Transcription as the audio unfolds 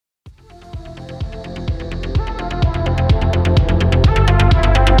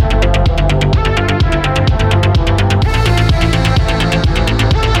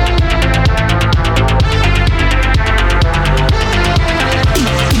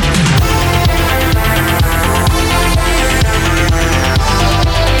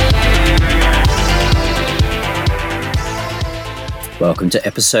Welcome to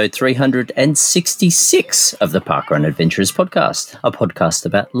episode 366 of the Parkrun Adventures podcast, a podcast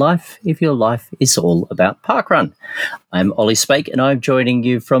about life if your life is all about parkrun. I'm Olly Spake and I'm joining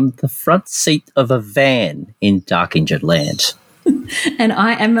you from the front seat of a van in Dark Injured Land. And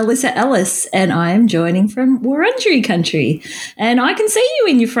I am Melissa Ellis and I am joining from Wurundjeri country. And I can see you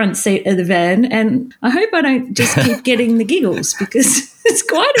in your front seat of the van and I hope I don't just keep getting the giggles because it's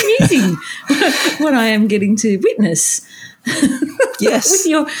quite amusing what I am getting to witness. Yes.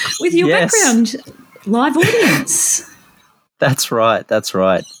 with your background live audience. That's right.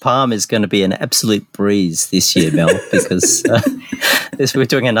 Palm is going to be an absolute breeze this year, Mel, because we're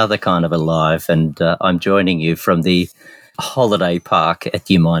doing another kind of a live and I'm joining you from the holiday park at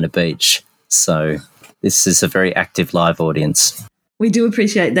Umina Beach. So this is a very active live audience. We do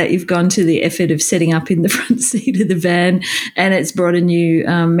appreciate that you've gone to the effort of setting up in the front seat of the van and it's brought a new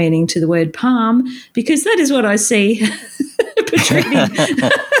meaning to the word palm because that is what I see protruding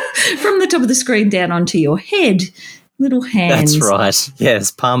from the top of the screen down onto your head. Little hands. That's right.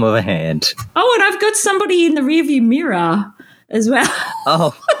 Yes, palm of a hand. Oh, and I've got somebody in the rearview mirror as well.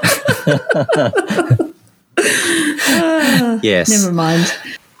 Oh. Yes. Never mind.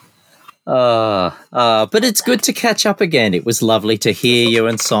 But it's good to catch up again. It was lovely to hear you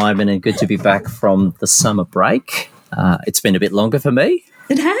and Simon and good to be back from the summer break. It's been a bit longer for me.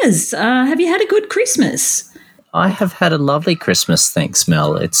 It has. Have you had a good Christmas? I have had a lovely Christmas, thanks,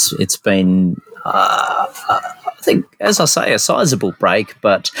 Mel. It's been, I think, as I say, a sizable break,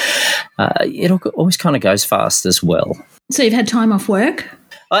 but it always kind of goes fast as well. So you've had time off work?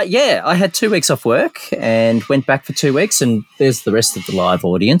 Yeah, I had 2 weeks off work and went back for 2 weeks and there's the rest of the live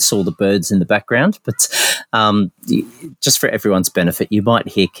audience, all the birds in the background. But just for everyone's benefit, you might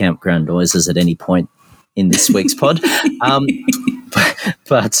hear campground noises at any point in this week's pod.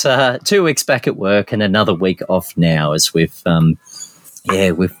 But 2 weeks back at work and another week off now as we've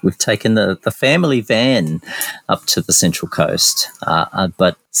taken the family van up to the Central Coast,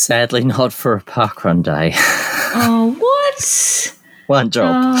 but sadly not for a parkrun day. Oh, what? One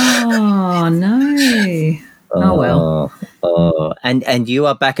drop. Oh, no. Oh, well. Oh. And you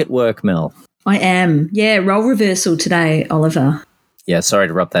are back at work, Mel. I am. Yeah, role reversal today, Oliver. Yeah, sorry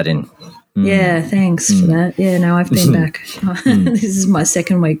to rub that in. Yeah, thanks for that. Yeah, no, I've been back. This is my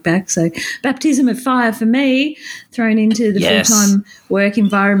second week back. So baptism of fire for me, thrown into the full-time work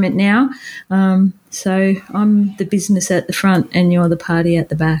environment now. So I'm the business at the front and you're the party at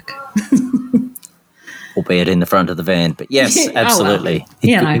the back. Albeit in the front of the van. But yes, absolutely.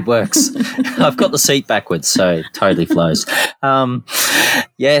 It works. I've got the seat backwards, so it totally flows.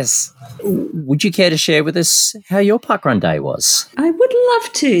 Yes. Would you care to share with us how your parkrun day was? I would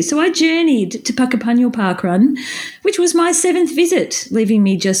love to. So I journeyed to Puckapunyal Parkrun, which was my 7th visit, leaving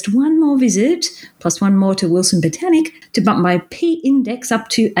me just one more visit, plus one more to Wilson Botanic, to bump my P-index up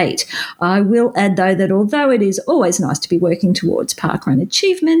to 8. I will add, though, that although it is always nice to be working towards parkrun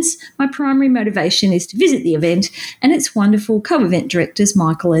achievements, my primary motivation is to visit the event and its wonderful co-event directors,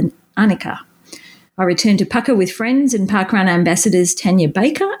 Michael and Annika. I returned to Pucka with friends and parkrun ambassadors Tanya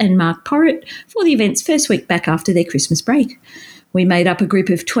Baker and Mark Porritt for the event's first week back after their Christmas break. We made up a group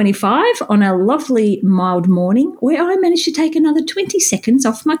of 25 on a lovely mild morning where I managed to take another 20 seconds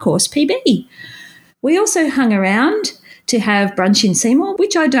off my course PB. We also hung around to have brunch in Seymour,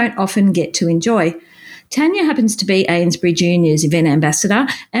 which I don't often get to enjoy. Tanya happens to be Ainsbury Junior's event ambassador,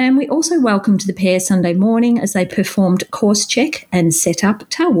 and we also welcomed the pair Sunday morning as they performed course check and set up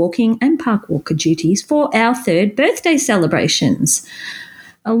tail walking and park walker duties for our 3rd birthday celebrations.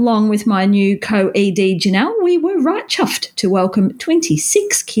 Along with my new co-ED Janelle, we were right chuffed to welcome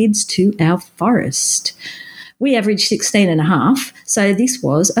 26 kids to our forest. We averaged 16 and a half, so this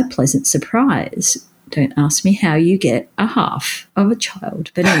was a pleasant surprise. Don't ask me how you get a half of a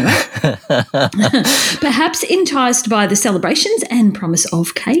child. But anyway, perhaps enticed by the celebrations and promise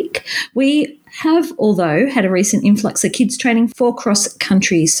of cake, we have, although, had a recent influx of kids training for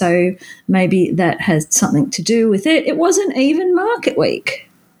cross-country, so maybe that has something to do with it. It wasn't even market week.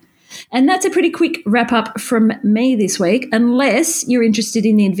 And that's a pretty quick wrap-up from me this week, unless you're interested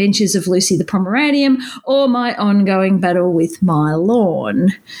in the adventures of Lucy the Pomeranian or my ongoing battle with my lawn.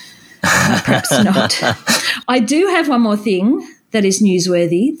 Perhaps not. I do have one more thing that is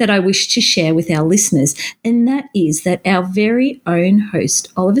newsworthy that I wish to share with our listeners, and that is that our very own host,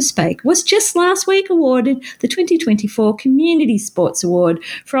 Oliver Spake, was just last week awarded the 2024 Community Sports Award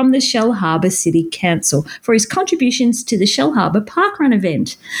from the Shell Harbour City Council for his contributions to the Shell Harbour Parkrun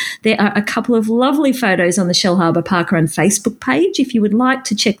event. There are a couple of lovely photos on the Shell Harbour Parkrun Facebook page if you would like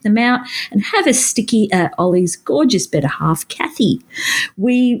to check them out and have a sticky at Ollie's gorgeous better half, Kathy.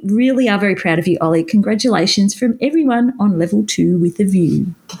 We really are very proud of you, Ollie. Congratulations from everyone on level 2 2 with a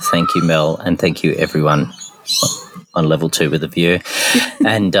view. Thank you, Mel, and thank you, everyone on level 2 with a view.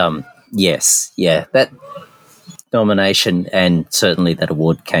 And yes, that nomination and certainly that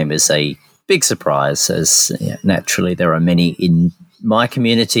award came as a big surprise, as naturally there are many in my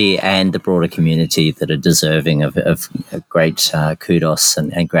community and the broader community that are deserving of great kudos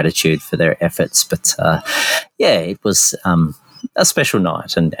and gratitude for their efforts. But it was a special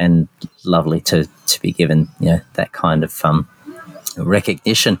night and lovely to be given that kind of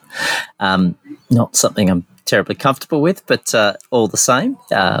recognition. Not something I'm terribly comfortable with, but all the same,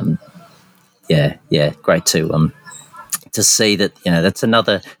 great to see that that's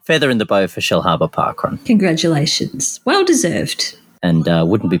another feather in the bow for Shellharbour Parkrun. Congratulations, well deserved. And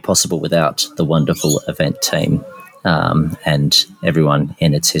wouldn't be possible without the wonderful event team and everyone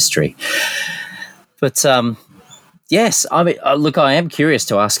in its history. But yes, I mean, look, I am curious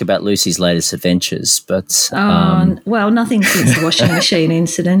to ask about Lucy's latest adventures, but well, nothing since the washing machine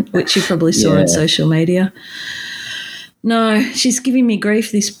incident, which you probably saw on social media. No, she's giving me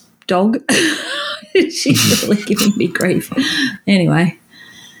grief. This dog, she's really giving me grief. Anyway,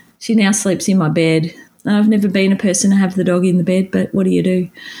 she now sleeps in my bed. I've never been a person to have the dog in the bed, but what do you do?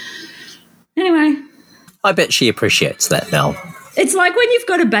 Anyway. I bet she appreciates that, Mel. It's like when you've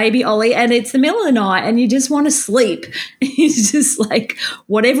got a baby, Ollie, and it's the middle of the night and you just want to sleep. It's just like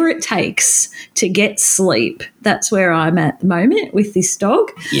whatever it takes to get sleep. That's where I'm at the moment with this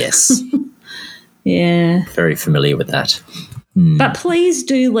dog. Yes. Yeah. Very familiar with that. But please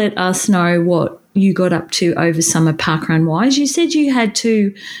do let us know what you got up to over summer parkrun-wise. You said you had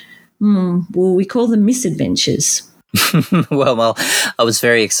to... we call them misadventures. Well, I was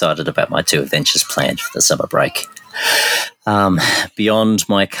very excited about my 2 adventures planned for the summer break. Beyond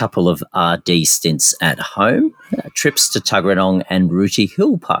my couple of RD stints at home, trips to Tuggeranong and Rooty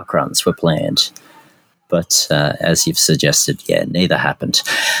Hill parkruns were planned. But as you've suggested, neither happened.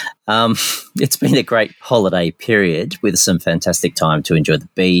 It's been a great holiday period with some fantastic time to enjoy the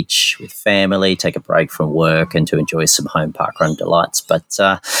beach with family, take a break from work and to enjoy some home parkrun delights. But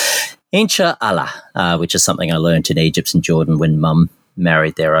Inshallah, which is something I learned in Egypt and Jordan when Mum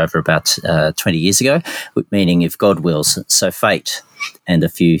married there over about 20 years ago, meaning if God wills, so fate and a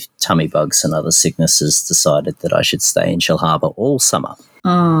few tummy bugs and other sicknesses decided that I should stay in Shellharbour all summer.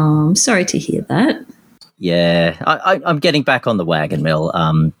 Oh, I'm sorry to hear that. Yeah, I'm getting back on the wagon, Mel,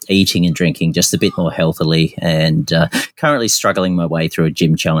 eating and drinking just a bit more healthily and currently struggling my way through a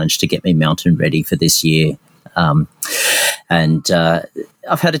gym challenge to get me mountain ready for this year. And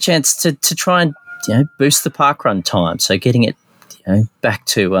I've had a chance to try and boost the parkrun time, so getting it back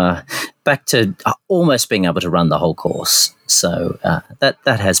to almost being able to run the whole course. So that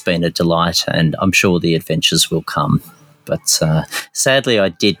has been a delight, and I'm sure the adventures will come. But sadly, I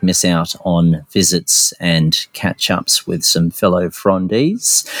did miss out on visits and catch-ups with some fellow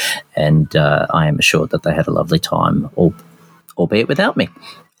Frondies, and I am assured that they had a lovely time, albeit without me.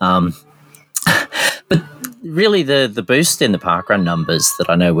 But really, the boost in the parkrun numbers that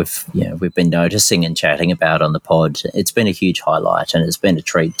I know we've been noticing and chatting about on the pod, it's been a huge highlight, and it's been a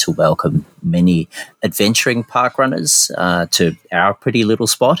treat to welcome many adventuring parkrunners to our pretty little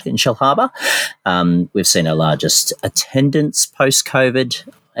spot in Shellharbour. We've seen our largest attendance post-COVID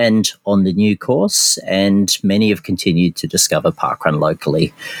and on the new course, and many have continued to discover parkrun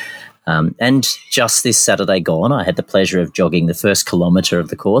locally. And just this Saturday gone, I had the pleasure of jogging the first kilometre of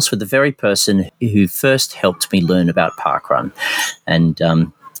the course with the very person who first helped me learn about parkrun. And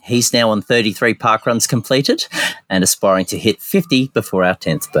he's now on 33 parkruns completed and aspiring to hit 50 before our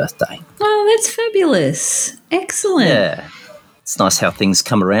 10th birthday. Oh, that's fabulous. Excellent. Yeah. It's nice how things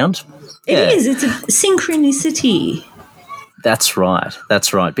come around. It is. It's a synchronicity. That's right.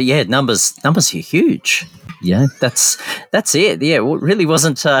 But yeah, numbers are huge. Yeah, that's it. Yeah, it really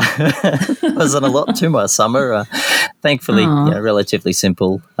wasn't a lot to my summer. Thankfully, relatively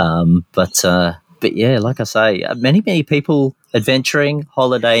simple. But yeah, like I say, many people adventuring,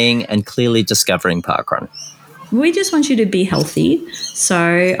 holidaying, and clearly discovering parkrun. We just want you to be healthy.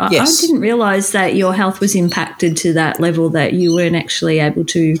 So Yes. I didn't realise that your health was impacted to that level that you weren't actually able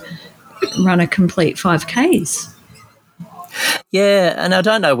to run a complete 5Ks. Yeah, and I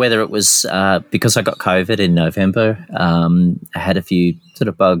don't know whether it was because I got COVID in November. I had a few sort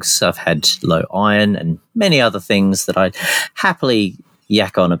of bugs. I've had low iron and many other things that I'd happily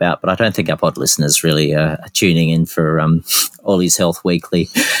yak on about, but I don't think our pod listeners really are tuning in for Olly's Health Weekly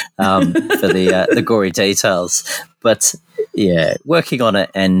for the gory details. But yeah, working on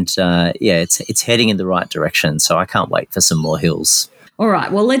it, and it's heading in the right direction. So I can't wait for some more hills. All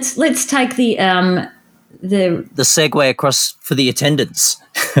right. Well, let's take the the segue across for the attendance.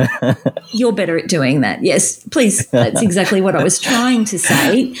 You're better at doing that. Yes, please. That's exactly what I was trying to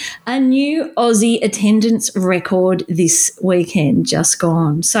say. A new Aussie attendance record this weekend just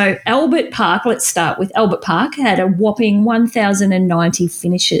gone. So Albert Park, let's start with Albert Park, had a whopping 1,090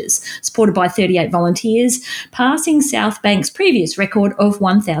 finishes, supported by 38 volunteers, passing South Bank's previous record of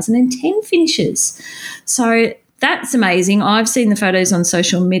 1,010 finishes. So that's amazing. I've seen the photos on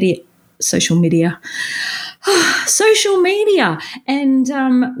social media. And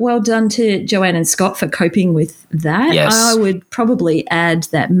well done to Johan and Scott for coping with that. Yes. I would probably add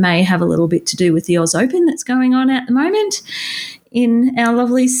that may have a little bit to do with the Oz Open that's going on at the moment in our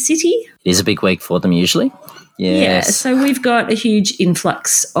lovely city. It is a big week for them usually. Yes. Yeah, so we've got a huge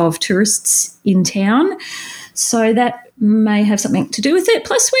influx of tourists in town. So that may have something to do with it.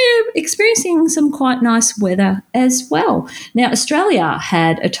 Plus, we're experiencing some quite nice weather as well. Now, Australia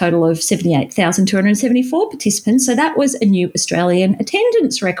had a total of 78,274 participants, so that was a new Australian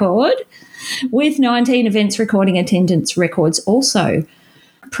attendance record, with 19 events recording attendance records also.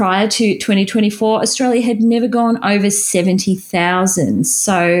 Prior to 2024, Australia had never gone over 70,000,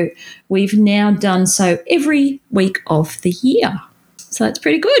 so we've now done so every week of the year. So that's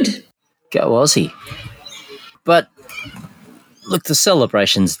pretty good. Go Aussie. But look, the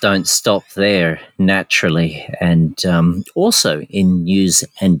celebrations don't stop there naturally. And also in news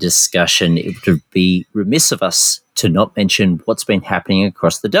and discussion, it would be remiss of us to not mention what's been happening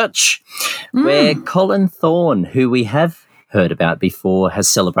across the Dutch, where Colin Thorne, who we have heard about before, has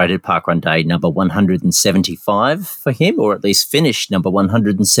celebrated Parkrun Day number 175 for him, or at least finished number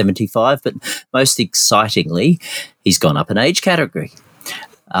 175. But most excitingly, he's gone up an age category.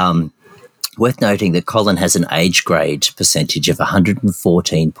 Worth noting that Colin has an age grade percentage of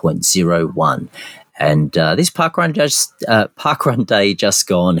 114.01. And this Parkrun Day just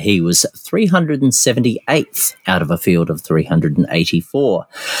gone, he was 378th out of a field of 384.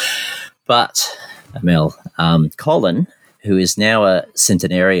 But, Mel, Colin, who is now a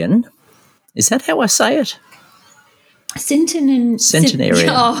centenarian, is that how I say it? Centenarian.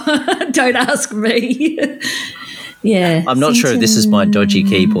 Oh, don't ask me. Yeah. I'm not sure if this is my dodgy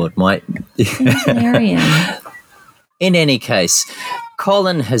keyboard. Centenarian. In any case,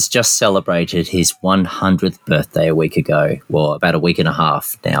 Colin has just celebrated his 100th birthday a week ago, well, about a week and a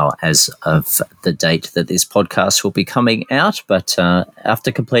half now as of the date that this podcast will be coming out. But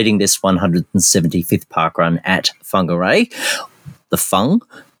after completing this 175th parkrun at Whangarei, the Fung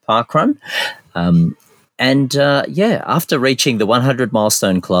Parkrun, after reaching the 100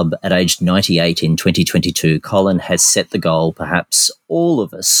 milestone club at age 98 in 2022, Colin has set the goal perhaps all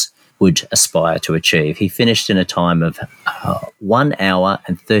of us would aspire to achieve. He finished in a time of 1 hour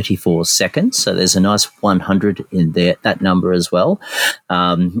and 34 seconds, so there's a nice 100 in there, that number as well.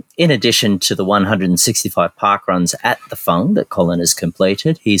 In addition to the 165 parkruns at the Fung that Colin has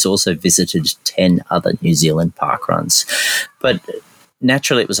completed, he's also visited 10 other New Zealand parkruns. But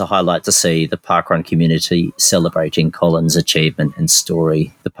naturally, it was a highlight to see the parkrun community celebrating Colin's achievement and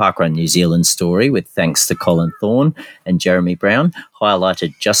story. The Parkrun New Zealand story, with thanks to Colin Thorne and Jeremy Brown,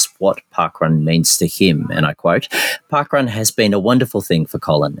 highlighted just what parkrun means to him. And I quote, "Parkrun has been a wonderful thing for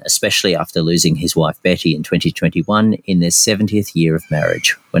Colin, especially after losing his wife Betty in 2021 in their 70th year of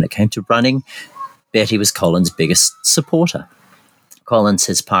marriage. When it came to running, Betty was Colin's biggest supporter. Colin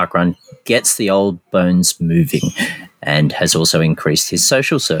says parkrun gets the old bones moving and has also increased his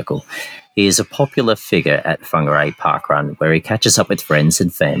social circle. He is a popular figure at Whangarei Parkrun, where he catches up with friends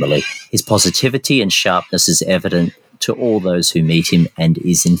and family. His positivity and sharpness is evident to all those who meet him and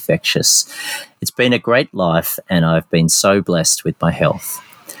is infectious. It's been a great life, and I've been so blessed with my health."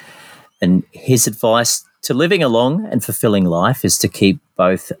 And his advice to living a long and fulfilling life is to keep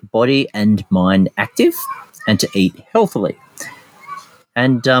both body and mind active and to eat healthily.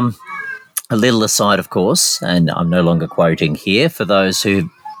 And a little aside, of course, and I'm no longer quoting here, for those who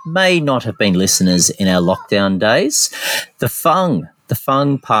may not have been listeners in our lockdown days, the Fung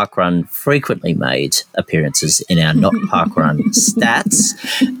Parkrun frequently made appearances in our Not Parkrun stats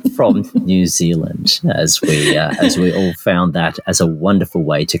from New Zealand, as we all found that as a wonderful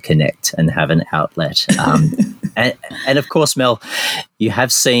way to connect and have an outlet. And of course, Mel, you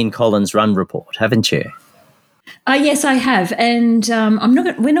have seen Colin's run report, haven't you? Yes, I have, and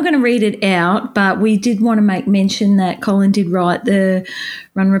we're not going to read it out, but we did want to make mention that Colin did write the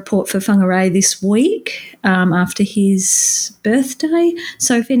run report for Whangarei this week after his birthday.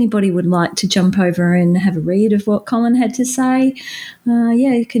 So if anybody would like to jump over and have a read of what Colin had to say,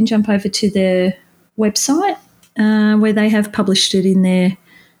 you can jump over to their website where they have published it in their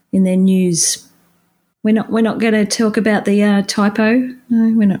news We're not going to talk about the typo.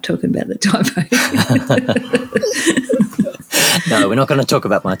 No, we're not talking about the typo. No, we're not going to talk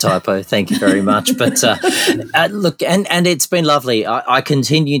about my typo. Thank you very much. But look, and it's been lovely. I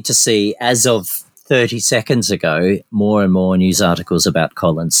continue to see, as of 30 seconds ago, more and more news articles about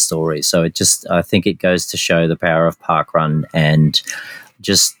Colin's story. So I think it goes to show the power of parkrun and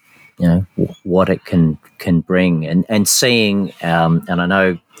just, what it can bring, and seeing. And I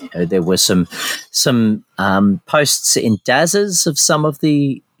know there were some posts in Dazza's of some of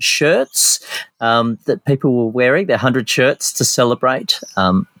the shirts that people were wearing. They're 100 shirts to celebrate.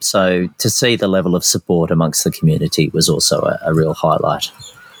 So to see the level of support amongst the community was also a real highlight.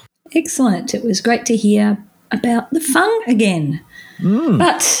 Excellent. It was great to hear about the fun again.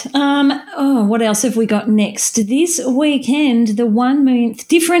 But what else have we got next? This weekend, the 1 millionth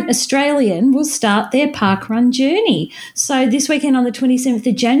different Australian will start their parkrun journey. So this weekend on the 27th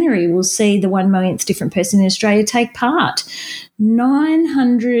of January, we'll see the 1 millionth different person in Australia take part.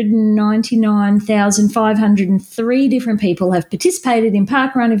 999,503 different people have participated in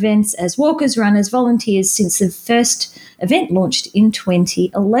parkrun events as walkers, runners, volunteers since the first event launched in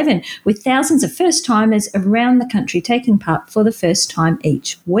 2011, with thousands of first-timers around the country taking part for the first time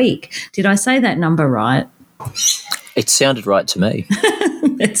each week. Did I say that number right? It sounded right to me.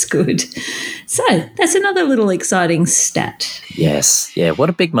 That's good. So that's another little exciting stat. Yes. Yeah, what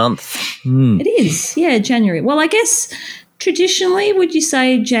a big month. It is. Yeah, January. Well, I guess traditionally, would you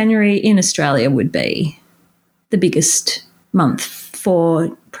say January in Australia would be the biggest month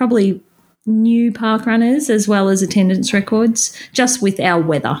for probably new park runners as well as attendance records, just with our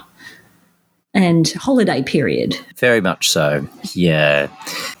weather and holiday period? Very much so, yeah.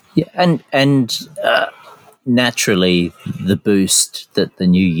 And naturally, the boost that the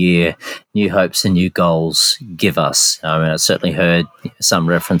new year, new hopes and new goals give us. I mean, I certainly heard some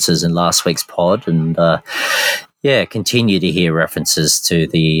references in last week's pod, and continue to hear references to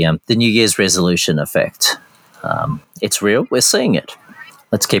the New Year's resolution effect. It's real. We're seeing it.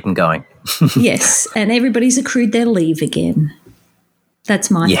 Let's keep them going. Yes, and everybody's accrued their leave again. That's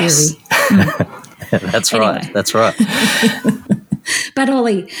my theory. That's right. That's right. But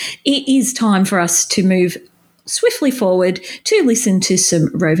Olly, it is time for us to move swiftly forward to listen to some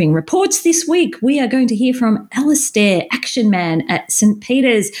roving reports. This week we are going to hear from Alistair, Action Man at St.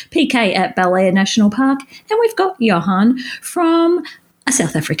 Peter's, PK at Belair National Park, and we've got Johan from a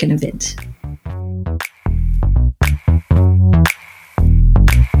South African event.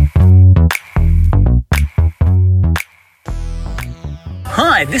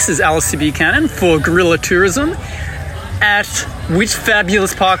 Hi, this is Alistair Buchanan for Guerilla Tourism. At which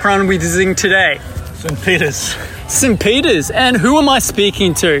fabulous parkrun are we visiting today? St. Peter's. St. Peter's. And who am I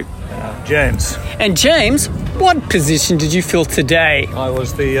speaking to? James. And James, what position did you fill today? I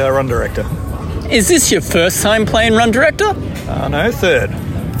was the run director. Is this your first time playing run director? No, third.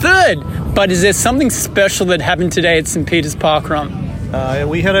 Third? But is there something special that happened today at St. Peter's Parkrun?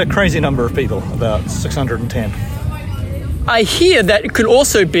 We had a crazy number of people, about 610. I hear that it could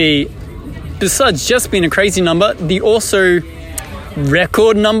also be, besides just being a crazy number, the also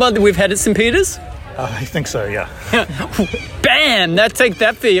record number that we've had at St. Peter's? I think so, yeah. Bam! Take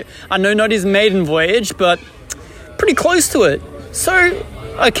that for you. I know not his maiden voyage, but pretty close to it. So,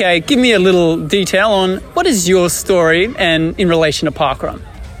 okay, give me a little detail on what is your story and in relation to parkrun?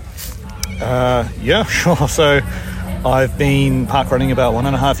 Yeah, sure. So I've been parkrunning about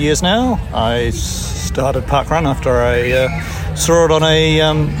 1.5 years now. I started parkrun after I saw it on a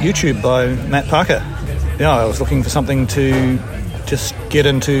YouTube by Matt Parker. Yeah, I was looking for something to just get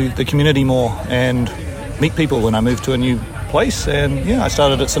into the community more and meet people when I moved to a new place. And yeah, I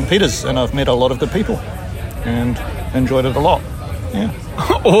started at St. Peter's and I've met a lot of good people and enjoyed it a lot. Yeah.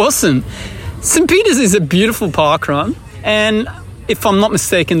 Awesome. St. Peter's is a beautiful parkrun, and if I'm not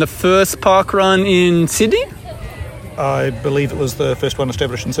mistaken, the first parkrun in Sydney? I believe it was the first one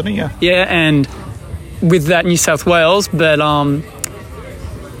established in Sydney, yeah. Yeah, and with that New South Wales, but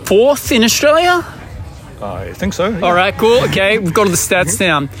fourth in Australia? I think so, yeah. All right, cool. Okay, we've got all the stats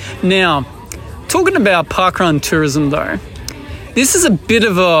down. Now, talking about parkrun tourism though, this is a bit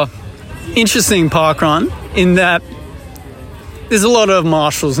of a interesting parkrun in that there's a lot of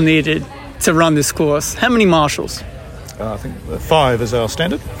marshals needed to run this course. How many marshals? I think 5 is our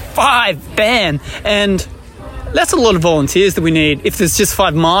standard. 5, bam! And that's a lot of volunteers that we need. If there's just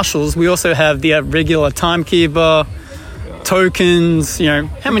 5 marshals, we also have the regular timekeeper, tokens, how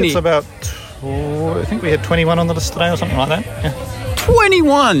many? It's about, I think we had 21 on the list today or something like that. Yeah.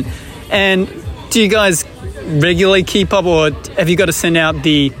 21! And do you guys regularly keep up, or have you got to send out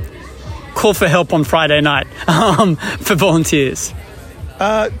the call for help on Friday night for volunteers?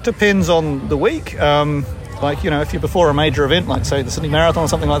 Depends on the week. Like, if you're before a major event, like, say, the Sydney Marathon or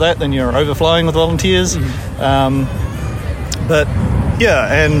something like that, then you're overflowing with volunteers. But,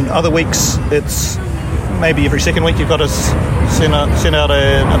 yeah, and other weeks, it's maybe every second week you've got to send out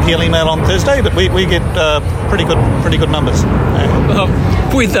an appeal email on Thursday, but we get pretty good numbers. But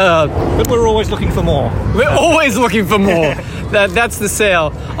we're always looking for more. We're always looking for more. That's the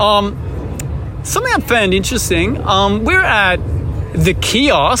sale. Something I found interesting, we're at the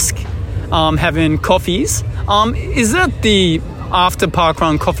kiosk having coffees. Is that the after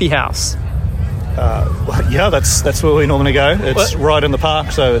parkrun coffee house? Yeah, that's where we normally go. It's right in the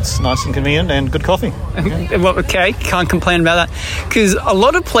park, so it's nice and convenient and good coffee. Well, okay, can't complain about that. Because a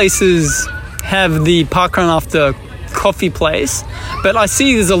lot of places have the parkrun after coffee place, but I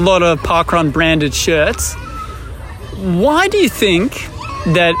see there's a lot of parkrun branded shirts. Why do you think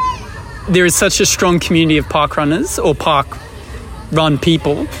that there is such a strong community of parkrunners or parkrun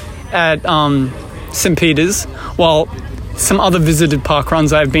people at St. Peter's, while some other visited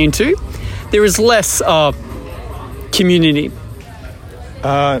parkruns I've been to, there is less community?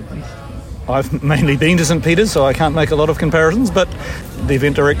 I've mainly been to St. Peter's, so I can't make a lot of comparisons, but the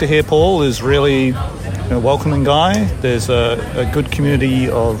event director here, Paul, is really a welcoming guy. There's a good community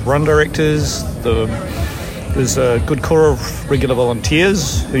of run directors. There's a good core of regular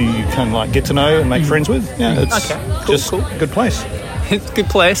volunteers who you can get to know and make friends with. Yeah, it's cool. A good place. It's a good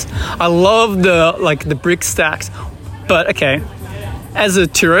place. I love the brick stacks, but okay, as a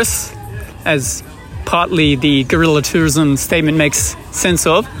tourist, as partly the guerilla tourism statement makes sense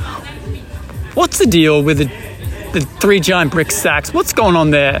of, what's the deal with the 3 giant brick stacks? What's going on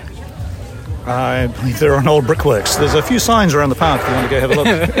there? I believe they're on old brickworks. There's a few signs around the park if you want to go have a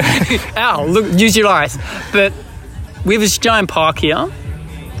look. Ow, look, use your eyes. But we have this giant park here,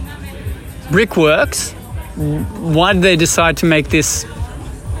 brickworks. Why did they decide to make this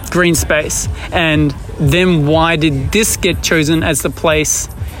green space? And then why did this get chosen as the place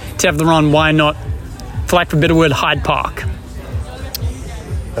to have the run? Why not, for lack of a better word, Hyde Park?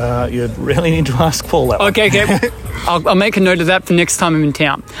 You'd really need to ask Paul that one. Okay. I'll make a note of that for next time I'm in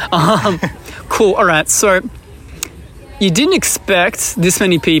town. Cool. All right. So you didn't expect this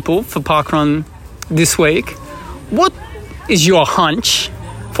many people for parkrun this week. What is your hunch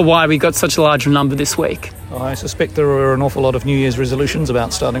for why we got such a large number this week? I suspect there were an awful lot of New Year's resolutions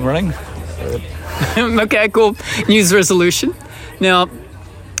about starting running. Okay, cool. New Year's resolution. Now,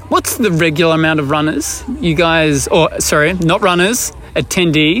 what's the regular amount of runners? You guys, not runners,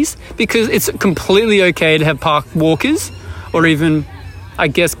 attendees, because it's completely okay to have park walkers or even, I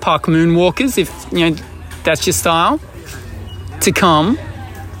guess, park moonwalkers, if that's your style, to come.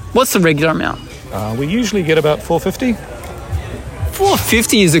 What's the regular amount? We usually get about 450.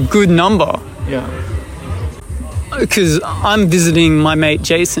 450 is a good number. Yeah. Because I'm visiting my mate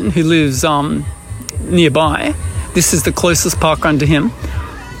Jason, who lives nearby. This is the closest parkrun to him.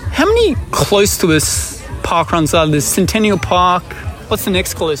 How many close to us parkruns are there? Centennial Park. What's the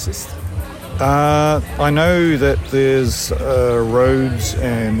next closest? I know that there's Rhodes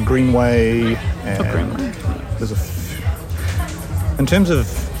and Greenway, and there's in terms of,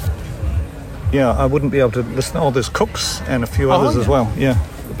 I wouldn't be able to listen. Oh, there's Cooks and a few others as well. Yeah.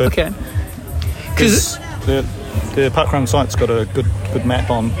 But okay. Because the parkrun site's got a good map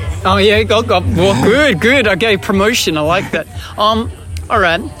on. Oh yeah, well, good. Okay, promotion. I like that. All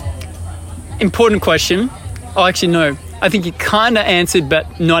right. Important question. Oh, actually, no. I think you kind of answered,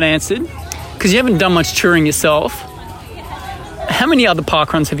 but not answered, because you haven't done much touring yourself. How many other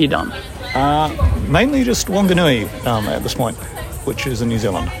parkruns have you done? Mainly just Wanganui at this point, which is in New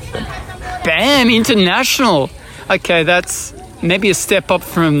Zealand. Bam, international. Okay, that's maybe a step up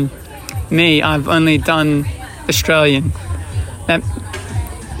from me. I've only done Australian.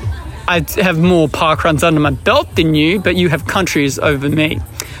 I have more parkruns under my belt than you, but you have countries over me.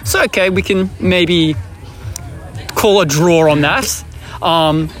 So, okay, we can maybe call a draw on that.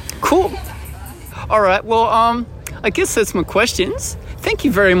 Cool. All right, well, I guess that's my questions. Thank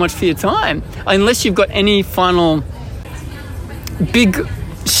you very much for your time. Unless you've got any final big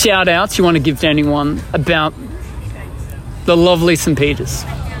shout-outs you want to give to anyone about the lovely St. Peter's.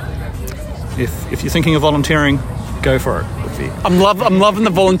 If you're thinking of volunteering, go for it. I'm loving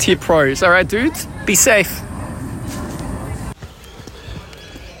the volunteer pros. All right, dudes, be safe.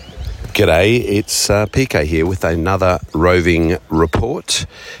 G'day, it's PK here with another roving report.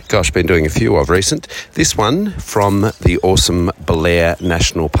 Gosh, been doing a few of recent. This one from the awesome Belair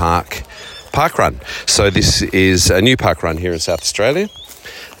National Park parkrun. So this is a new parkrun here in South Australia,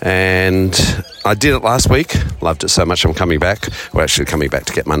 and I did it last week. Loved it so much I'm coming back. We're actually coming back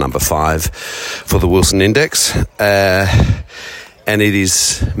to get my number 5 for the Wilson Index. And and it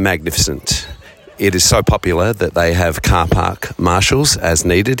is magnificent. It is so popular that they have car park marshals as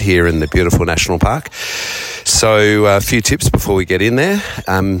needed here in the beautiful national park. So a few tips before we get in there.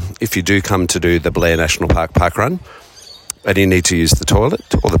 If you do come to do the Belair National Park parkrun and you need to use the toilet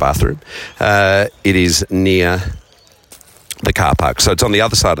or the bathroom, it is near the car park. So it's on the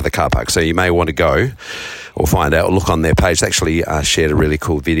other side of the car park. So you may want to go or find out or look on their page. They actually shared a really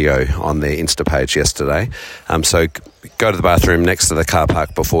cool video on their Insta page yesterday. So go to the bathroom next to the car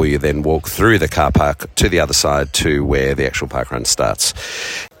park before you then walk through the car park to the other side to where the actual parkrun starts.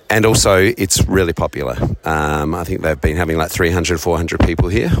 And also, it's really popular. I think they've been having like 300, 400 people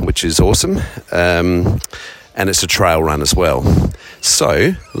here, which is awesome. And it's a trail run as well.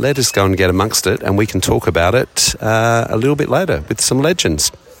 So let us go and get amongst it, and we can talk about it a little bit later with some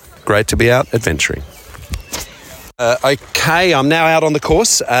legends. Great to be out adventuring. Okay, I'm now out on the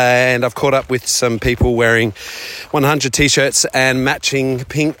course, and I've caught up with some people wearing 100 T-shirts and matching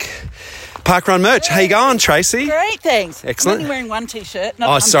pink parkrun merch. How you going, Tracy? Great, thanks. Excellent. I'm only wearing one T-shirt.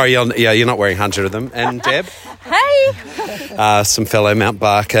 Oh, sorry, you're not wearing 100 of them. And Deb? Hey! Some fellow Mount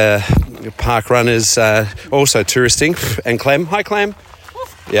Barker park runners, also touristing. And Clem. Hi, Clem.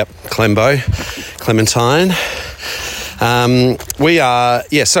 Yep, Clembo. Clementine. What are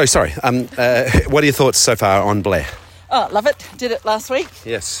your thoughts so far on Belair? Oh, love it. Did it last week.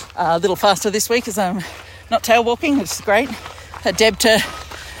 Yes. A little faster this week as I'm not tail walking, which is great. Had Deb to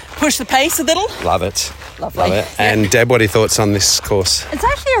push the pace a little. Love it. Lovely. Love it. And Deb, what are your thoughts on this course? It's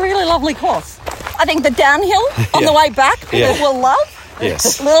actually a really lovely course. I think the downhill on the way back people will love.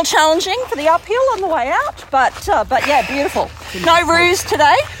 Yes. A little challenging for the uphill on the way out, but yeah, beautiful. No ruse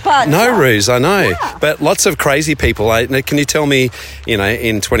today, but No ruse, I know. Yeah. But lots of crazy people. Can you tell me,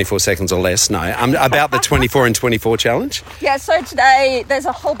 in 24 seconds or less, about the 24 and 24 challenge? Yeah, so today there's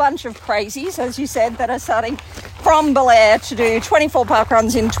a whole bunch of crazies, as you said, that are starting from Belair to do 24 park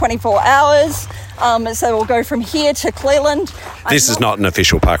runs in 24 hours. So we'll go from here to Cleveland. This is not an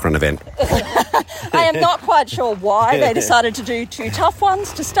official parkrun event. I am not quite sure why they decided to do two tough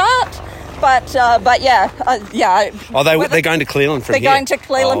ones to start, but yeah. Oh, they're going to Cleveland from here? They're going to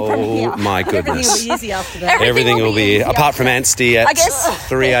Cleveland from here. Oh, my Everything goodness. will be easy after that. Everything will be, apart from Anstey at I guess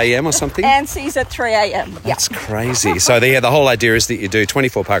 3 a.m. or something? Anstey's at 3 a.m. Yeah. That's crazy. So the whole idea is that you do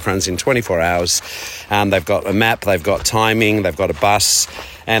 24 parkruns in 24 hours. They've got a map, they've got timing, they've got a bus,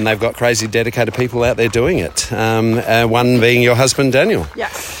 and they've got crazy dedicated people out there doing it. One being your husband, Daniel.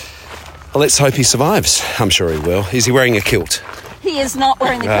 Yes. Well, let's hope he survives. I'm sure he will. Is he wearing a kilt? He is not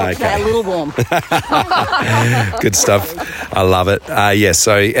wearing the kilt today, a little warm. Good stuff. I love it.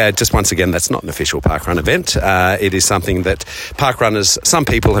 Just once again, that's not an official parkrun event. It is something that parkrunners, some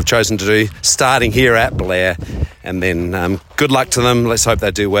people have chosen to do, starting here at Belair. And then good luck to them. Let's hope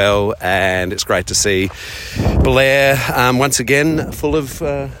they do well. And it's great to see Belair once again full of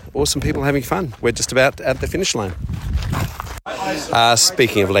awesome people having fun. We're just about at the finish line.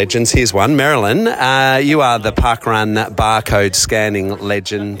 Speaking of legends, here's one. Marilyn, you are the parkrun barcode scanning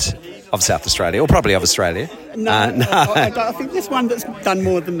legend of South Australia, or probably of Australia. No. I think there's one that's done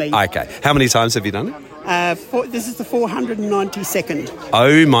more than me. Okay. How many times have you done it? This is the 492nd.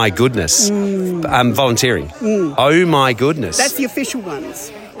 Oh, my goodness. Volunteering. Oh, my goodness. That's the official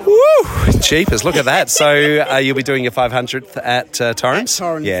ones. Woo! Jeepers, look at that. So you'll be doing your 500th at Torrens? At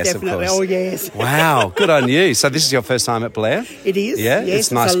Torrens, yes, definitely. Of course. Oh, yes. Wow, good on you. So this is your first time at Belair? It is. Yeah, yes,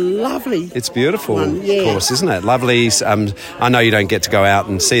 it's nice. It's a lovely. It's beautiful one, yeah. course, isn't it? Lovely. I know you don't get to go out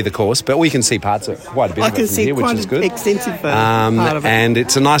and see the course, but we can see parts of quite a bit I of can it from see here, quite which is good. extensive part of it. And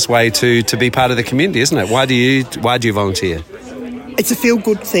it's a nice way to be part of the community, isn't it? Why do you volunteer? It's a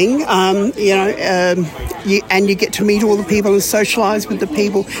feel-good thing, and you get to meet all the people and socialise with the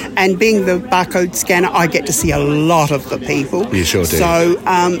people. And being the barcode scanner, I get to see a lot of the people. You sure do. So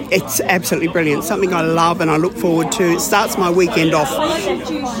it's absolutely brilliant. Something I love and I look forward to. It starts my weekend off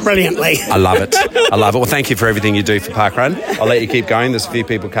brilliantly. I love it. Well, thank you for everything you do for Parkrun. I'll let you keep going. There's a few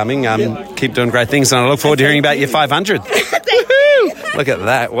people coming. Keep doing great things, and I look forward to hearing about your 500. Look at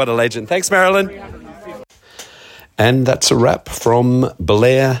that. What a legend. Thanks, Marilyn. And that's a wrap from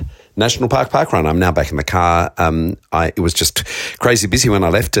Belair National Park Parkrun. I'm now back in the car. It was just crazy busy when I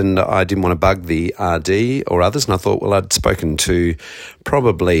left, and I didn't want to bug the RD or others, and I thought, well, I'd spoken to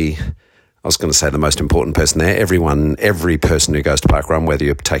probably, I was going to say the most important person there. Every person who goes to Parkrun, whether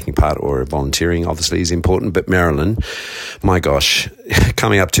you're taking part or volunteering, obviously is important, but Marilyn, my gosh,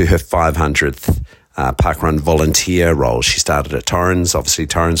 coming up to her 500th parkrun volunteer role. She started at Torrens. Obviously,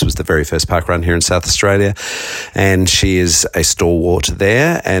 Torrens was the very first parkrun here in South Australia, and she is a stalwart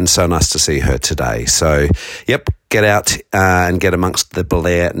there, and so nice to see her today. So, yep, get out and get amongst the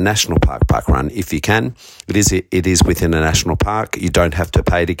Belair National Park parkrun if you can. It is within a national park. You don't have to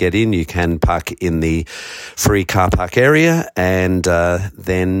pay to get in. You can park in the free car park area and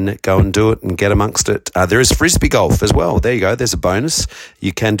then go and do it and get amongst it. There is frisbee golf as well. There you go. There's a bonus.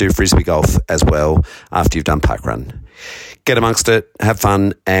 You can do frisbee golf as well after you've done parkrun. Get amongst it, have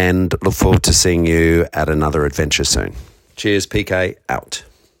fun, and look forward to seeing you at another adventure soon. Cheers, PK, out.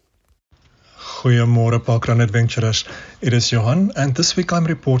 Goeiemôre parkrun adventurers. It is Johan, and this week I'm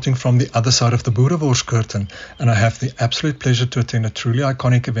reporting from the other side of the Boerewors curtain, and I have the absolute pleasure to attend a truly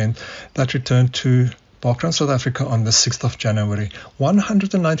iconic event that returned to Parkrun South Africa on the 6th of January,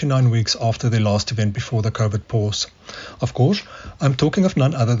 199 weeks after the last event before the COVID pause. Of course, I'm talking of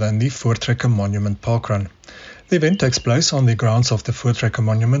none other than the Voortrekker Monument parkrun. The event takes place on the grounds of the Voortrekker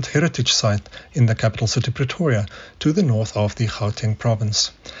Monument heritage site in the capital city Pretoria, to the north of the Gauteng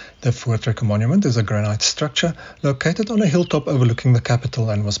province. The Voortrekker Monument is a granite structure located on a hilltop overlooking the capital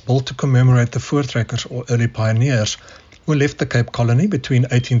and was built to commemorate the Voortrekkers, or early pioneers, who left the Cape Colony between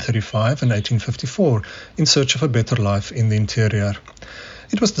 1835 and 1854 in search of a better life in the interior.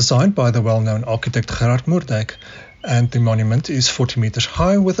 It was designed by the well-known architect Gerard Moerdijk, and the monument is 40 meters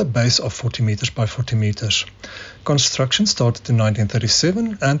high with a base of 40 meters by 40 meters. Construction started in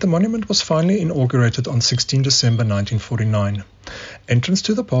 1937 and the monument was finally inaugurated on 16 December 1949. Entrance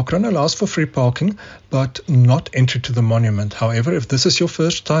to the parkrun allows for free parking, but not entry to the monument. However, if this is your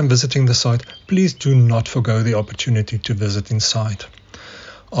first time visiting the site, please do not forgo the opportunity to visit inside.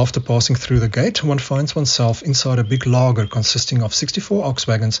 After passing through the gate, one finds oneself inside a big laager consisting of 64 ox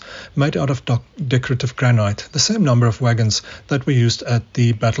wagons made out of decorative granite, the same number of wagons that were used at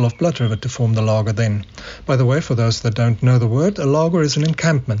the Battle of Blood River to form the laager then. By the way, for those that don't know the word, a laager is an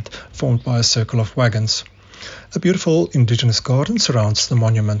encampment formed by a circle of wagons. A beautiful indigenous garden surrounds the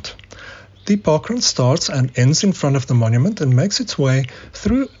monument. The parkrun starts and ends in front of the monument and makes its way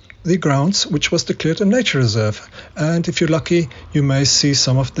through the grounds, which was declared a nature reserve, and if you're lucky you may see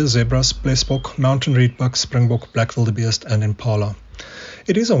some of the zebras, blesbok, mountain reedbuck, springbok, black wildebeest and impala.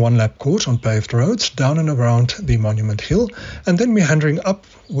 It is a one-lap course on paved roads down and around the monument hill and then meandering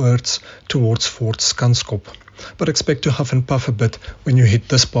upwards towards Fort Skanskop, but expect to huff and puff a bit when you hit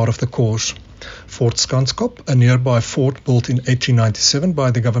this part of the course. Fort Skanskop, a nearby fort built in 1897 by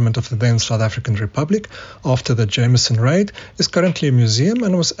the government of the then South African Republic after the Jameson raid, is currently a museum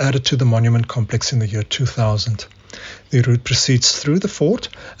and was added to the monument complex in the year 2000. The route proceeds through the fort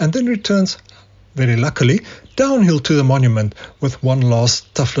and then returns, very luckily, downhill to the monument with one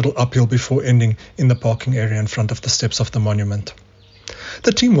last tough little uphill before ending in the parking area in front of the steps of the monument.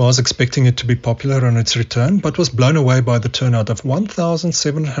 The team was expecting it to be popular on its return, but was blown away by the turnout of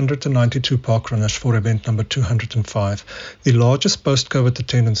 1,792 parkrunners for event number 205, the largest post-COVID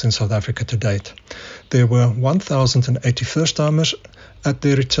attendance in South Africa to date. There were 1,080 first-timers at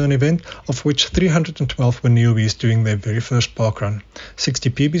their return event, of which 312 were newbies doing their very first parkrun. 60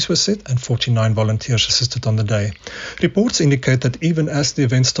 PBs were set and 49 volunteers assisted on the day. Reports indicate that even as the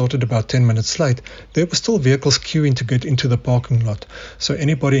event started about 10 minutes late, there were still vehicles queuing to get into the parking lot, so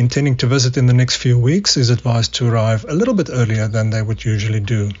anybody intending to visit in the next few weeks is advised to arrive a little bit earlier than they would usually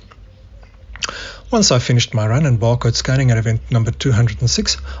do. Once I finished my run and barcode scanning at event number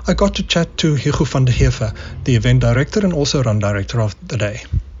 206, I got to chat to Hugo van der Heever, the event director and also run director of the day.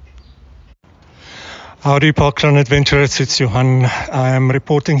 Howdy parkrun adventurers, it's Johan. I am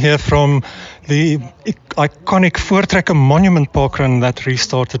reporting here from the iconic Voortrekker Monument parkrun that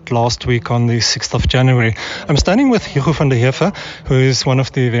restarted last week on the 6th of January. I'm standing with Hugo van der Heever, who is one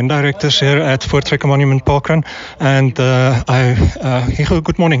of the event directors here at Voortrekker Monument parkrun. And Hugo,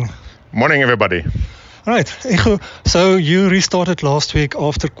 good morning. Morning, everybody. All right, Hugo, so you restarted last week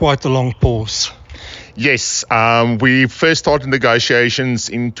after quite a long pause. Yes, we first started negotiations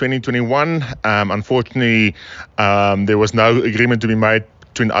in 2021. Unfortunately, there was no agreement to be made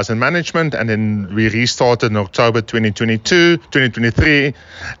between us and management, and then we restarted in October 2023,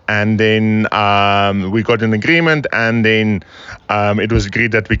 and then we got an agreement, and then it was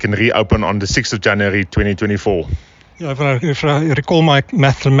agreed that we can reopen on the 6th of January 2024. If I recall my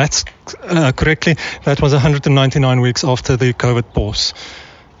maths correctly, that was 199 weeks after the COVID pause.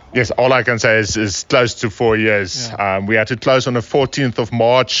 Yes, all I can say is close to 4 years. Yeah. We had to close on the 14th of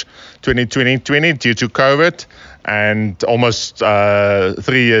March 2020 due to COVID, and almost 3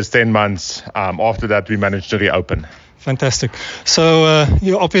 years, 10 months after that we managed to reopen. Fantastic. So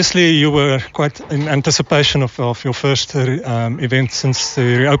you were quite in anticipation of your first event since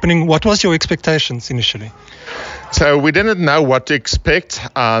the reopening. What was your expectations initially? So we didn't know what to expect.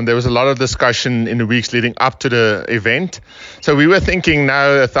 There was a lot of discussion in the weeks leading up to the event. So we were thinking,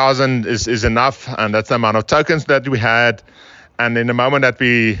 no, 1,000 is enough, and that's the amount of tokens that we had. And in the moment that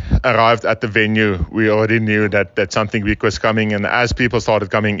we arrived at the venue, we already knew that something big was coming. And as people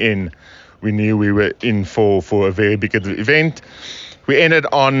started coming in, we knew we were in for a very big event. We ended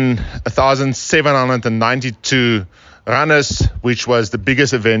on 1,792 runners, which was the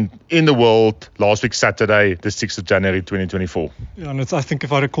biggest event in the world last week, Saturday, the 6th of January, 2024. Yeah, and I think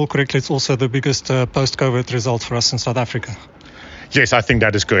if I recall correctly, it's also the biggest post-COVID result for us in South Africa. Yes, I think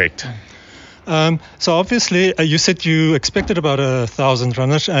that is correct. So obviously, you said you expected about 1,000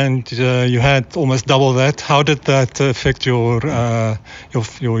 runners, and you had almost double that. How did that affect your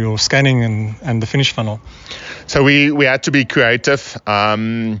scanning and the finish funnel? So we had to be creative.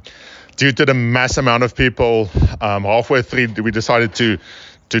 Due to the mass amount of people, halfway through, we decided to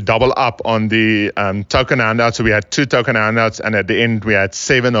double up on the token handouts. So we had 2 token handouts, and at the end, we had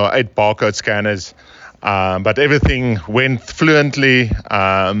 7 or 8 barcode scanners. But everything went fluently.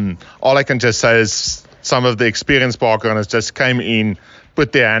 All I can just say is some of the experienced parkrunners just came in,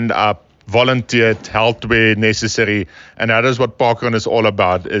 put their hand up, volunteered, helped where necessary, and that is what parkrun is all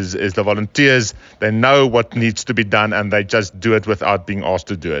about, is the volunteers. They know what needs to be done, and they just do it without being asked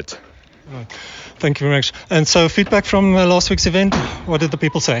to do it. Right. Thank you very much. And so feedback from last week's event, what did the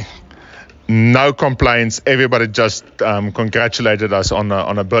people say? No complaints. Everybody just congratulated us on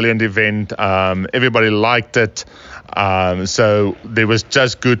a brilliant event. Everybody liked it. So there was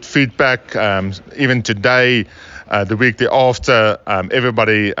just good feedback. Even today, the week thereafter,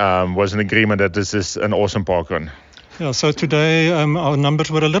 everybody was in agreement that this is an awesome parkrun. Yeah, so today our numbers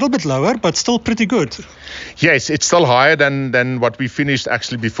were a little bit lower, but still pretty good. Yes, it's still higher than what we finished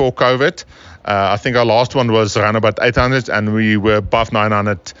actually before COVID. I think our last one was around about 800, and we were above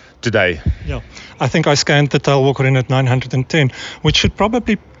 900 today. Yeah, I think I scanned the tail walker in at 910, which should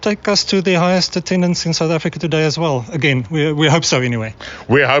probably take us to the highest attendance in South Africa today as well. Again, we hope so anyway.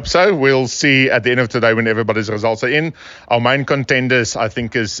 We hope so. We'll see at the end of today when everybody's results are in. Our main contenders, I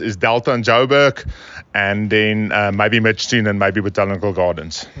think, is Delta and Joburg, and then maybe Midstone and maybe Botanical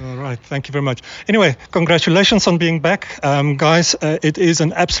Gardens. All right, thank you very much. Anyway, congratulations on being back, guys. It is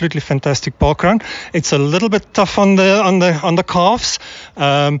an absolutely fantastic parkrun. It's a little bit tough on the calves.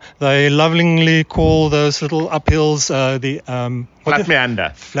 They lovingly call those little uphills the flat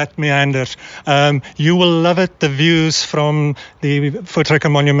meander. Flat meanders. You will love it. The views from the Voortrekker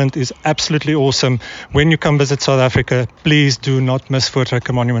Monument is absolutely awesome. When you come visit South Africa, please do not miss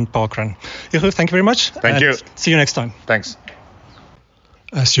Voortrekker Monument Parkrun. Jehu, thank you very much. Thank you. See you next time. Thanks.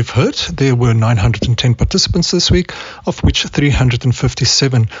 As you've heard, there were 910 participants this week, of which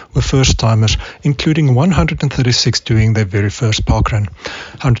 357 were first-timers, including 136 doing their very first parkrun.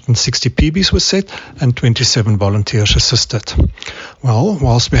 160 PBs were set and 27 volunteers assisted. Well,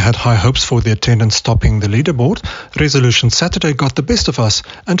 whilst we had high hopes for the attendance topping the leaderboard, Resolution Saturday got the best of us,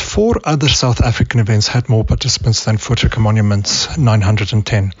 and 4 other South African events had more participants than Voortrekker Monument's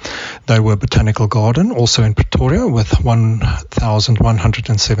 910. They were Botanical Garden, also in Pretoria, with 1,175,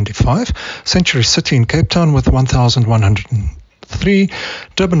 Century City in Cape Town with 1,103,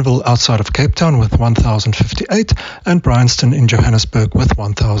 Durbanville outside of Cape Town with 1,058, and Bryanston in Johannesburg with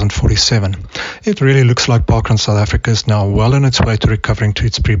 1,047. It really looks like Parkrun South Africa is now well on its way to recovering to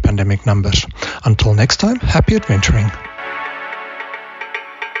its pre-pandemic numbers. Until next time, happy adventuring.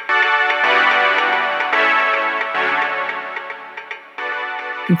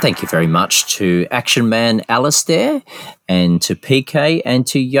 And thank you very much to Action Man Alistair and to PK and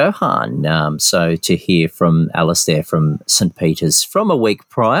to Johan. So to hear from Alistair from St. Peter's from a week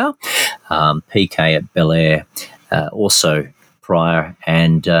prior, PK at Belair also prior,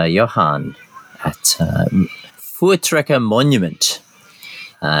 and Johan at Voortrekker Monument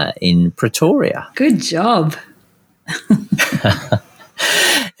in Pretoria. Good job.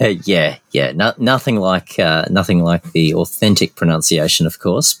 Nothing like the authentic pronunciation, of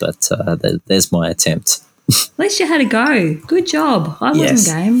course, but there's my attempt. At least you had a go. Good job. I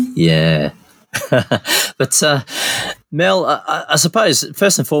wasn't game. Yeah. But Mel, I suppose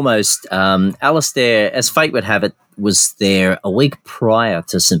first and foremost, Alistair, as fate would have it, was there a week prior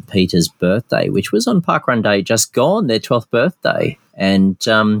to St. Peter's birthday, which was on Parkrun Day just gone, their 12th birthday. And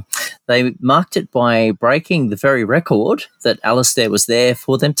they marked it by breaking the very record that Alistair was there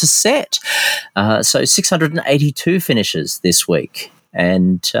for them to set. So 682 finishes this week.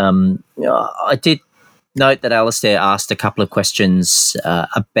 And I did note that Alistair asked a couple of questions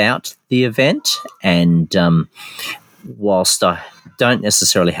about the event. And whilst I don't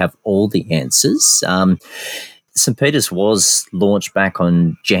necessarily have all the answers, St. Peter's was launched back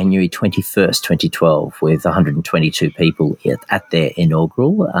on January 21st, 2012, with 122 people at their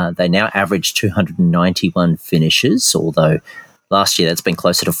inaugural. They now average 291 finishes, although last year that's been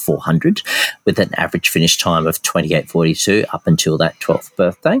closer to 400, with an average finish time of 28:42 up until that 12th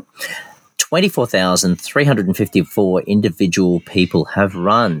birthday. 24,354 individual people have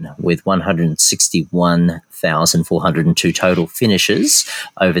run, with 161,402 total finishes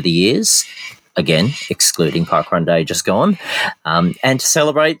over the years, again, excluding Parkrun Day just gone. And to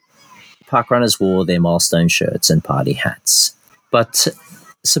celebrate, parkrunners wore their milestone shirts and party hats. But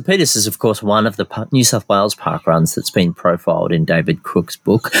St. Peter's is, of course, one of the New South Wales parkruns that's been profiled in David Crook's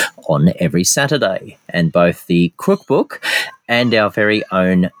book On Every Saturday. And both the Crook book and our very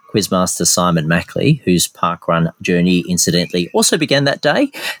own Quizmaster Simon Mackley, whose parkrun journey incidentally also began that day,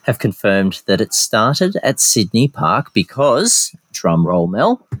 have confirmed that it started at Sydney Park because, drum roll,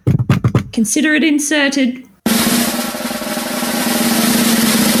 Mel. Consider it inserted.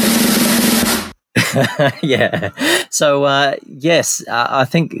 Yeah. So, yes, I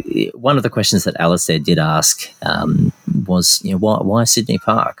think one of the questions that Alistair did ask was, why Sydney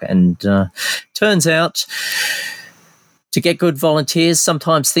Park? And turns out, to get good volunteers,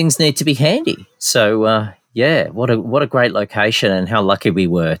 sometimes things need to be handy. So, what a great location, and how lucky we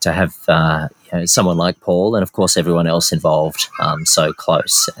were to have someone like Paul and, of course, everyone else involved so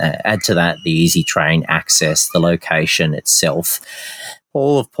close. Add to that the easy train access, the location itself,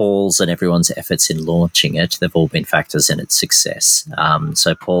 all of Paul's and everyone's efforts in launching it. They've all been factors in its success.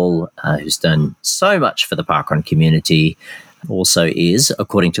 So Paul, who's done so much for the parkrun community, also is,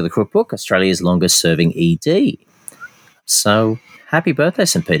 according to the Crook book, Australia's longest-serving ED. So happy birthday,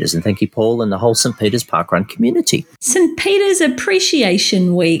 St. Peter's, and thank you, Paul, and the whole St. Peter's parkrun community. St. Peter's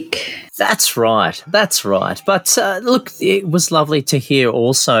Appreciation Week. That's right. But look, it was lovely to hear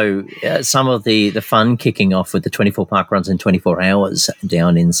also some of the fun kicking off with the 24 parkruns in 24 hours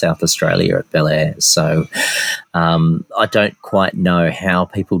down in South Australia at Belair. So I don't quite know how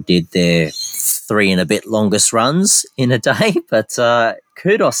people did their 3 and a bit longest runs in a day, but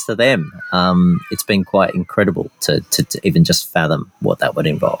kudos to them. It's been quite incredible to even just fathom what that would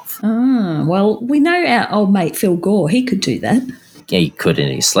involve. Well, we know our old mate Phil Gore. He could do that. Yeah, he could in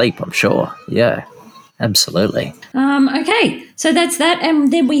his sleep, I'm sure. Yeah, absolutely. Okay, so that's that.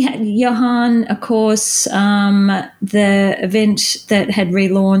 And then we had Johan, of course, the event that had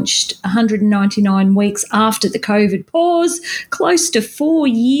relaunched 199 weeks after the COVID pause, close to 4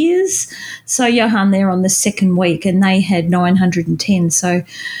 years. So Johan there on the second week, and they had 910. So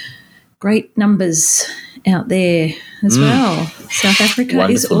great numbers out there as well. South Africa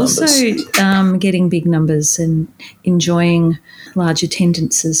Wonderful is also getting big numbers and enjoying large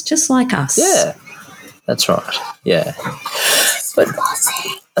attendances, just like us. Yeah, that's right. Yeah. But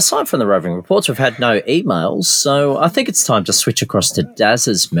aside from the roving reports, we've had no emails, so I think it's time to switch across to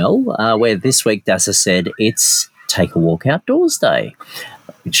Dazza's, Mel, where this week Dazza said it's Take a Walk Outdoors Day,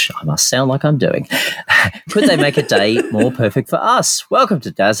 which I must sound like I'm doing. Could they make a day more perfect for us? Welcome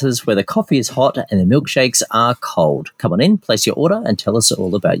to Dazza's, where the coffee is hot and the milkshakes are cold. Come on in, place your order, and tell us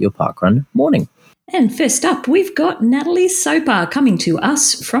all about your parkrun morning. And first up, we've got Natalie Soper coming to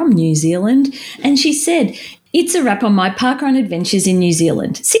us from New Zealand, and she said, it's a wrap on my parkrun adventures in New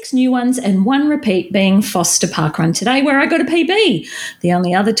Zealand. 6 new ones and 1 repeat, being Foster Parkrun today, where I got a PB. The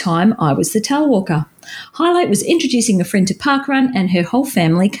only other time I was the tail walker. Highlight was introducing a friend to parkrun, and her whole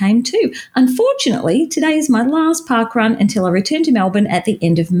family came too. Unfortunately, today is my last parkrun until I return to Melbourne at the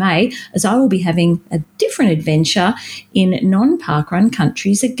end of May, as I will be having a different adventure in non-parkrun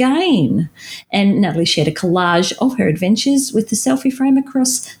countries again. And Natalie shared a collage of her adventures with the selfie frame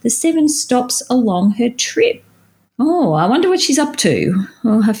across the 7 stops along her trip. Oh, I wonder what she's up to.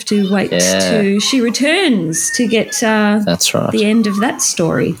 I'll have to wait till she returns to get That's right. the end of that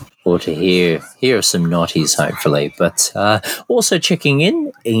story. Or to hear some naughties, hopefully. But also checking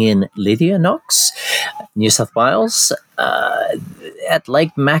in, Ian Lydia Knox, New South Wales, at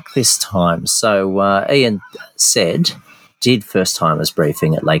Lake Mac this time. So Ian said, did first-timers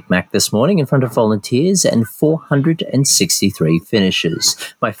briefing at Lake Mac this morning in front of volunteers and 463 finishes.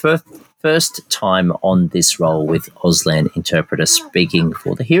 My first time on this role with Auslan interpreter speaking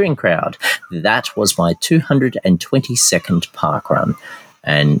for the hearing crowd. That was my 222nd parkrun.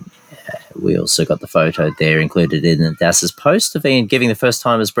 And we also got the photo there included in the Dazza's post of Ian giving the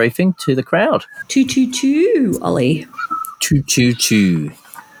first-timers briefing to the crowd. 222, Olly. 222.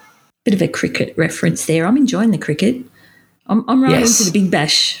 Bit of a cricket reference there. I'm enjoying the cricket. I'm right into the Big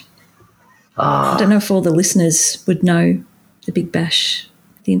Bash. I don't know if all the listeners would know the Big Bash,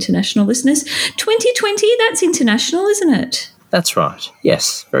 the international listeners. 2020, that's international, isn't it? That's right.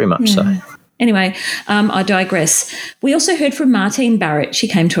 Yes, very much so. Anyway, I digress. We also heard from Martine Barrett. She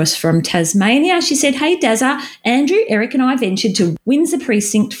came to us from Tasmania. She said, "Hey, Dazza, Andrew, Eric and I ventured to Windsor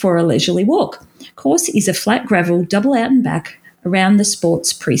Precinct for a leisurely walk. Course is a flat gravel double out and back around the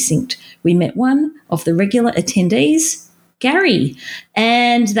sports precinct. We met one of the regular attendees, Gary,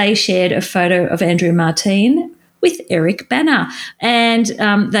 and they shared a photo of Andrew and Martine with Eric Banner. And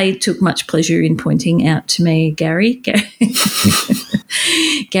they took much pleasure in pointing out to me, Gary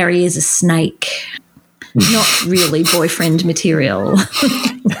Gary is a snake, not really boyfriend material."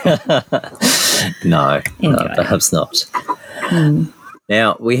 No, Anyway. perhaps not.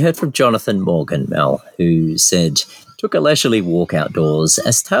 Now, we heard from Jonathan Morgan, Mel, who said, "Took a leisurely walk outdoors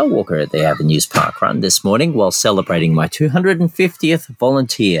as tail walker at the Avenues Parkrun this morning while celebrating my 250th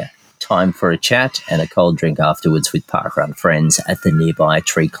volunteer. Time for a chat and a cold drink afterwards with parkrun friends at the nearby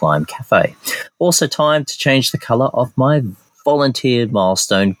Tree Climb Cafe. Also time to change the colour of my volunteer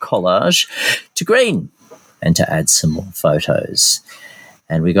milestone collage to green and to add some more photos."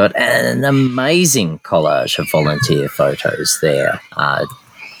 And we got an amazing collage of volunteer photos there.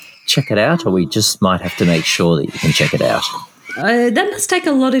 Check it out, or we just might have to make sure that you can check it out. That must take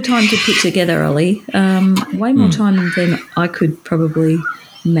a lot of time to put together, Olly. Way more time than I could probably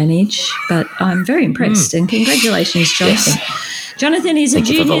manage, but I'm very impressed. And congratulations, Jonathan. Yes. Jonathan is Thank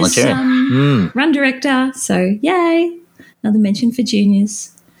a you for juniors volunteering. run director, so yay. Another mention for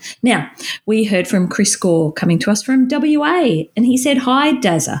juniors. Now, we heard from Chris Gore coming to us from WA, and he said, "Hi,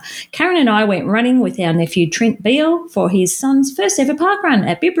 Dazza. Karen and I went running with our nephew Trent Beale for his son's first ever parkrun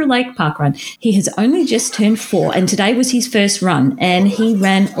at Bibra Lake Parkrun. He has only just turned 4, and today was his first run, and he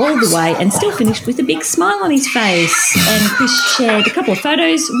ran all the way and still finished with a big smile on his face." And Chris shared a couple of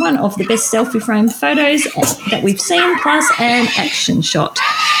photos, one of the best selfie frame photos that we've seen, plus an action shot.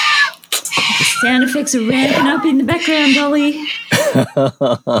 The sound effects are ramping up in the background, Olly.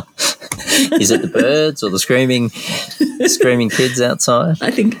 Is it the birds or the screaming kids outside? I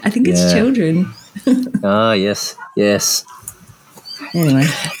think it's children. Oh, yes. Anyway.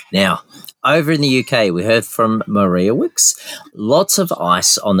 Now, over in the UK, we heard from Maria Wicks. Lots of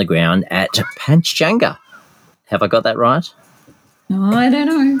ice on the ground at Panchanga. Have I got that right? Oh, I don't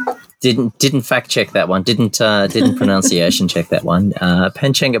know. Didn't fact check that one. Didn't pronunciation check that one.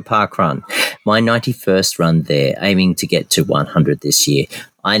 Panchanga Parkrun, my 91st run there, aiming to get to 100 this year.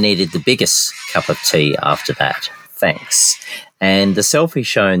 I needed the biggest cup of tea after that. Thanks. And the selfie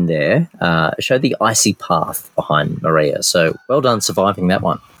shown there showed the icy path behind Maria. So well done surviving that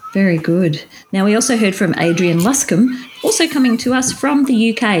one. Very good. Now, we also heard from Adrian Luscombe, also coming to us from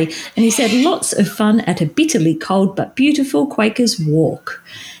the UK, and he said lots of fun at a bitterly cold but beautiful Quakers walk.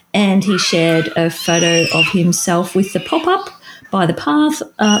 And he shared a photo of himself with the pop-up by the path,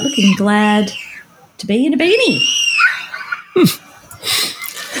 looking glad to be in a beanie.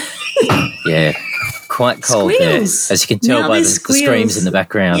 Yeah, quite cold Squeals. there, as you can tell Now by the there's screams in the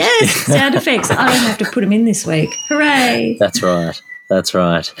background. Yes, sound effects. I don't have to put them in this week. Hooray. That's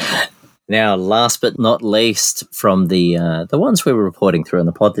right. Now, last but not least, from the ones we were reporting through on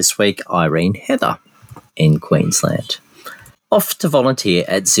the pod this week, Irene Heather in Queensland. Off to volunteer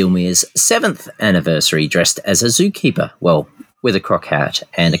at Zilmir's 7th anniversary dressed as a zookeeper, well, with a croc hat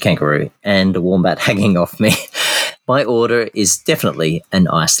and a kangaroo and a wombat hanging off me. My order is definitely an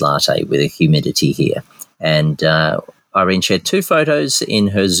iced latte with a humidity here. And Irene shared 2 photos in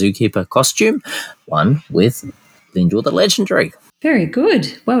her zookeeper costume, one with Lyndall the Legendary. Very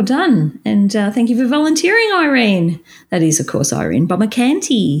good. Well done. And thank you for volunteering, Irene. That is, of course, Irene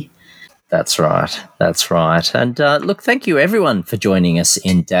Bommacanty. That's right. And look, thank you everyone for joining us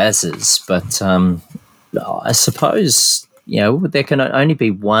in Dazza's. But I suppose, there can only be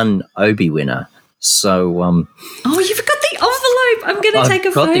one Obi winner. So, oh, you forgot the envelope. I'm going to take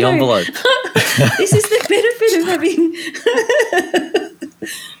a photo. I've got the envelope. This is the benefit of having...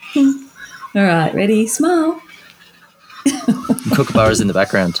 All right, ready? Smile. Kookaburra's in the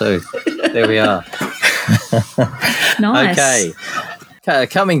background too. There we are. Nice. Okay.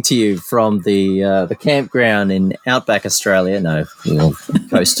 Coming to you from the campground in Outback Australia,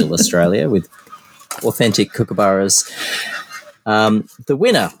 coastal Australia, with authentic kookaburras. The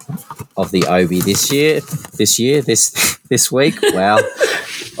winner of the Obi this week. Wow,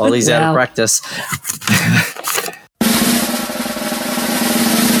 Ollie's out of practice.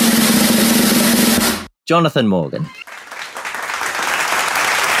 Jonathan Morgan.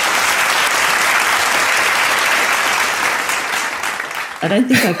 I don't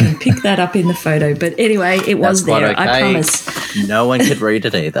think I can pick that up in the photo, but anyway, it was there. Okay. I promise. No one could read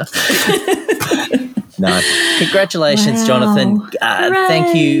it either. No. Congratulations, Jonathan.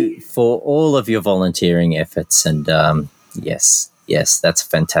 Thank you for all of your volunteering efforts. And yes, Yes, that's a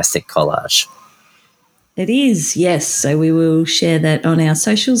fantastic collage. It is, yes. So we will share that on our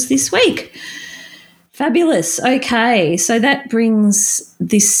socials this week. Fabulous. Okay, so that brings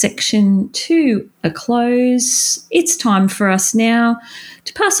this section to a close. It's time for us now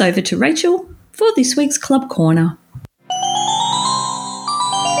to pass over to Rachel for this week's Club Corner.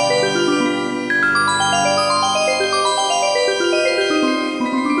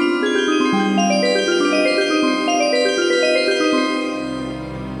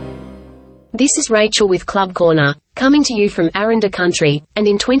 This is Rachel with Club Corner, coming to you from Aranda Country, and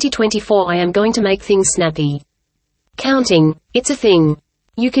in 2024 I am going to make things snappy. Counting, it's a thing.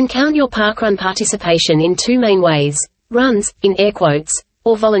 You can count your parkrun participation in two main ways: runs, in air quotes,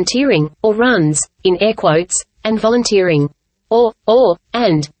 or volunteering, or runs, in air quotes, and volunteering. Or,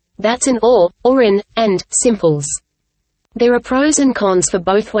 and. That's an or an, and, simples. There are pros and cons for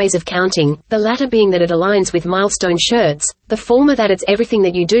both ways of counting, the latter being that it aligns with milestone shirts, the former that it's everything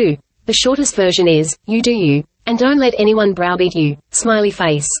that you do. The shortest version is, you do you, and don't let anyone browbeat you, smiley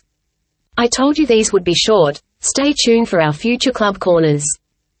face. I told you these would be short. Stay tuned for our future Club Corners.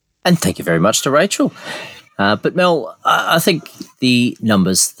 And thank you very much to Rachel. But Mel, I think the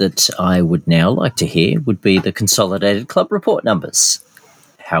numbers that I would now like to hear would be the consolidated club report numbers.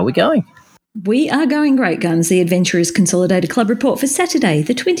 How are we going? We are going great guns. The Adventurers Consolidated Club Report for Saturday,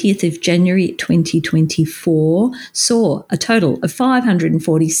 the 20th of January 2024, saw a total of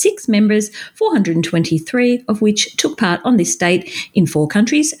 546 members, 423 of which took part on this date in 4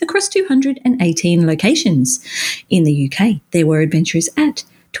 countries across 218 locations. In the UK, there were adventurers at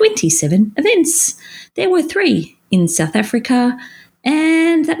 27 events. There were 3 in South Africa,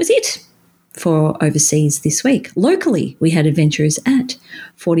 and that was it for overseas this week. Locally, we had adventurers at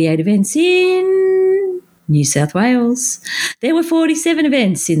 48 events in New South Wales. There were 47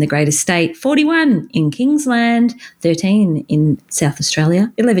 events in the Greater State, 41 in Kingsland, 13 in South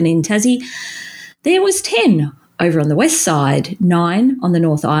Australia, 11 in Tassie. There was 10 over on the west side, 9 on the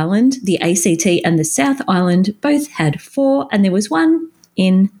North Island. The ACT and the South Island both had 4, and there was 1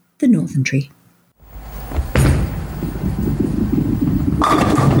 in the Northern Tree.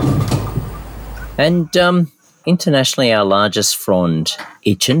 And internationally, our largest frond,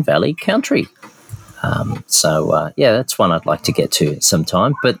 Itchen Valley Country. That's one I'd like to get to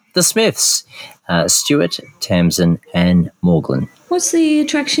sometime. But the Smiths, Stuart, Tamsin and Morglen. What's the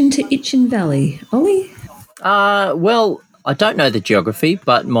attraction to Itchen Valley, Olly? Well, I don't know the geography,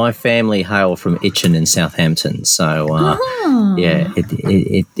 but my family hail from Itchen in Southampton. So,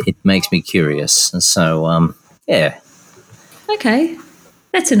 it makes me curious. So, yeah. Okay.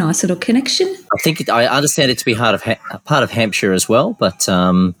 That's a nice little connection. I understand it to be part of Hampshire as well, but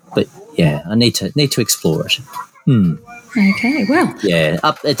yeah, I need to explore it. Okay, well. Yeah,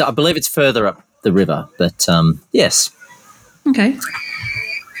 I believe it's further up the river, but yes. Okay.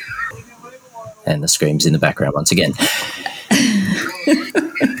 And the screams in the background once again.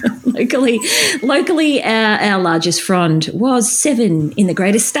 Locally, our largest frond was 7 in the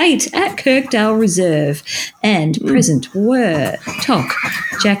Greater State at Kirkdale Reserve, and present were Toc,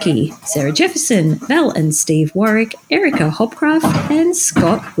 Jackie, Sarah Jefferson, Val and Steve Warwick, Erica Hopcraft and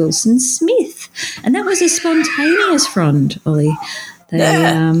Scott Wilson Smith. And that was a spontaneous frond, Olly.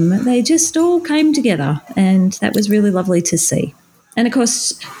 They just all came together, and that was really lovely to see. And, of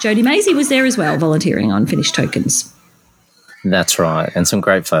course, Jodie Maisie was there as well, volunteering on finished tokens. That's right, and some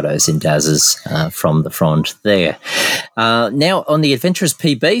great photos in Dazza's from the front there. Now, on the Adventurers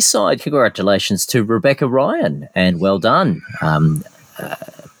PB side, congratulations to Rebecca Ryan, and well done.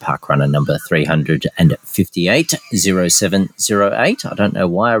 Park runner number 358-0708. I don't know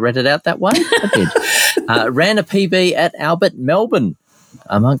why I read it out that way. I did. Ran a PB at Albert, Melbourne,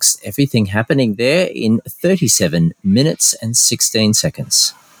 amongst everything happening there in 37 minutes and 16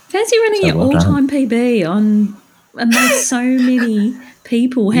 seconds. Fancy running your all-time PB amongst so many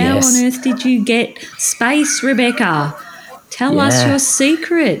people. How on earth did you get space, Rebecca? Tell us your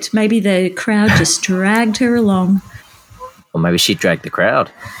secret. Maybe the crowd just dragged her along. Or maybe she dragged the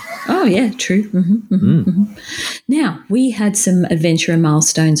crowd. Oh, yeah, true. Now, we had some adventure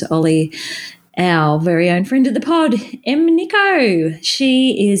milestones, Olly. Our very own friend of the pod, M. Nico.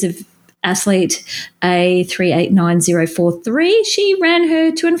 She is an athlete A389043. She ran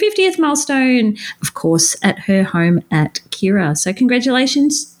her 250th milestone, of course, at her home at Kira. So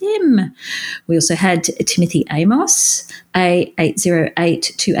congratulations, Em. We also had Timothy Amos,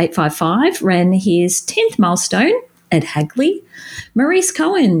 A8082855, ran his 10th milestone at Hagley. Maurice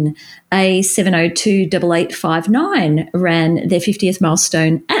Cohen, A7028859, ran their 50th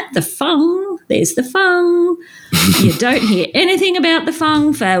milestone at the Fung. There's the Fung. You don't hear anything about the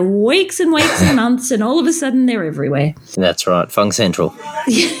Fung for weeks and weeks and months, and all of a sudden they're everywhere. That's right, Fung Central.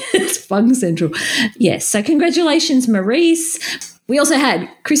 It's Fung Central. Yes, so congratulations, Maurice. We also had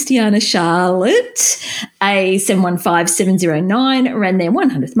Christiana Charlotte, a 715709, ran their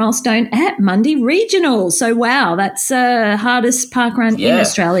 100th milestone at Mundy Regional. So, wow, that's the hardest parkrun in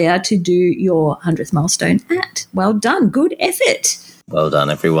Australia to do your 100th milestone at. Well done. Good effort. Well done,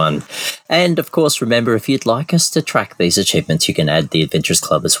 everyone. And, of course, remember, if you'd like us to track these achievements, you can add the Adventures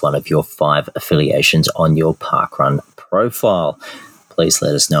Club as one of your 5 affiliations on your parkrun profile. Please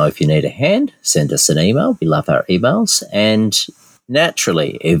let us know if you need a hand. Send us an email. We love our emails. And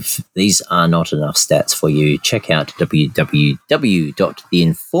naturally, if these are not enough stats for you, check out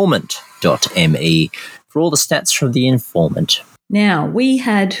www.theinformant.me for all the stats from The Informant. Now, we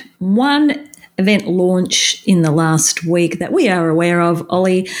had one event launch in the last week that we are aware of,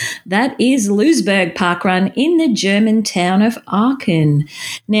 Olly. That is Louisburg Parkrun in the German town of Aachen.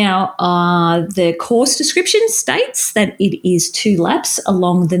 Now, the course description states that it is 2 laps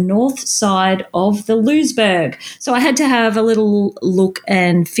along the north side of the Louisburg. So I had to have a little look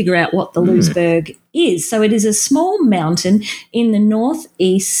and figure out what the Louisburg is. So it is a small mountain in the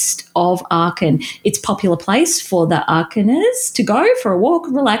northeast of Aachen. It's a popular place for the Aacheners to go for a walk,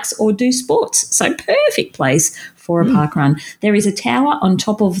 relax, or do sports. So perfect place for a parkrun. There is a tower on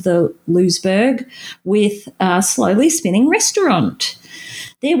top of the Louisburg with a slowly spinning restaurant.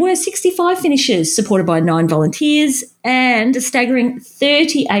 There were 65 finishers supported by 9 volunteers, and a staggering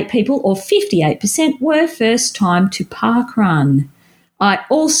 38 people, or 58%, were first time to parkrun. I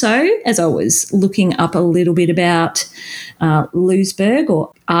also, as I was looking up a little bit about Louisburg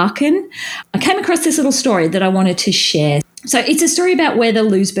or Aachen, I came across this little story that I wanted to share. So it's a story about where the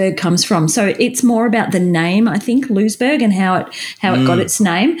Louisburg comes from. So it's more about the name, I think, Louisburg, and how it got its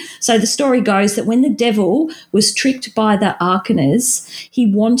name. So the story goes that when the devil was tricked by the Aacheners,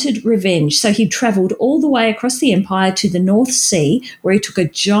 he wanted revenge. So he travelled all the way across the empire to the North Sea, where he took a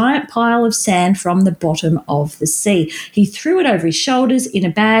giant pile of sand from the bottom of the sea. He threw it over his shoulders in a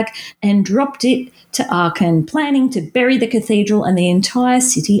bag and dropped it to Aachen, planning to bury the cathedral and the entire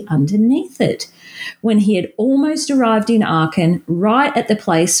city underneath it. When he had almost arrived in Aachen, right at the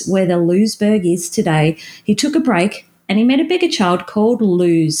place where the Louisburg is today, he took a break and he met a beggar child called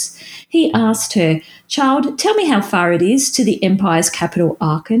Luz. He asked her, "Child, tell me how far it is to the empire's capital,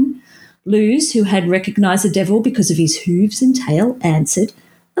 Aachen." Luz, who had recognised the devil because of his hooves and tail, answered,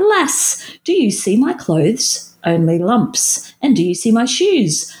 "Alas, do you see my clothes? Only lumps. And do you see my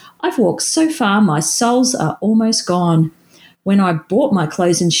shoes? I've walked so far my soles are almost gone. When I bought my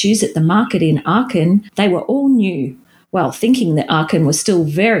clothes and shoes at the market in Aachen, they were all new." Well, thinking that Aachen was still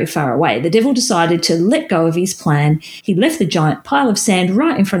very far away, the devil decided to let go of his plan. He left the giant pile of sand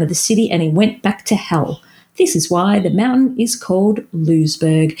right in front of the city and he went back to hell. This is why the mountain is called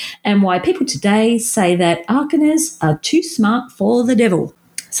Louisburg, and why people today say that Aacheners are too smart for the devil.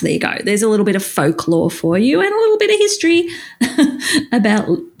 So there you go. There's a little bit of folklore for you and a little bit of history about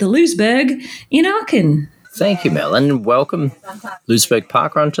the Louisburg in Aachen. Thank you, Mel, and welcome Louisburg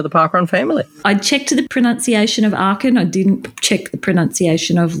Parkrun to the Parkrun family. I checked the pronunciation of Aachen. I didn't check the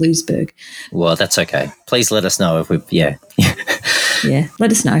pronunciation of Louisburg. Well, that's okay. Please let us know if we've, Yeah,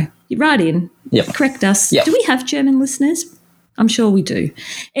 let us know. You write in. Yep. Correct us. Yep. Do we have German listeners? I'm sure we do.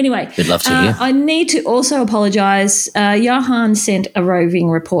 Anyway, we'd love to hear. I need to also apologise. Johan sent a roving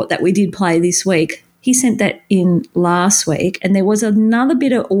report that we did play this week. He sent that in last week, and there was another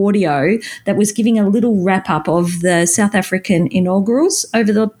bit of audio that was giving a little wrap-up of the South African inaugurals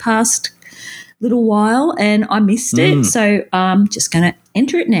over the past little while, and I missed it, so I'm just going to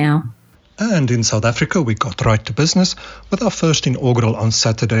enter it now. And in South Africa, we got right to business with our first inaugural on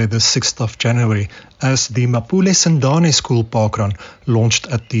Saturday, the 6th of January, as the Mapule Sendane School Parkrun launched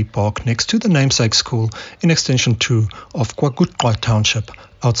at the park next to the namesake school in Extension 2 of KwaGoedgwai Township,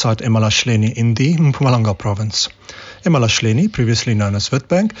 outside Emalahleni in the Mpumalanga province. Emalahleni, previously known as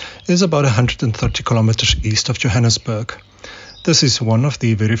Witbank, is about 130 kilometers east of Johannesburg. This is one of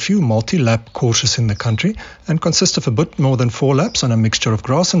the very few multi-lap courses in the country and consists of a bit more than 4 laps on a mixture of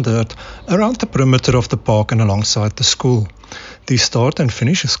grass and dirt around the perimeter of the park and alongside the school. The start and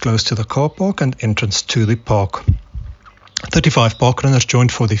finish is close to the car park and entrance to the park. 35 parkrunners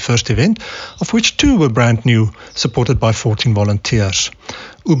joined for the first event, of which 2 were brand new, supported by 14 volunteers.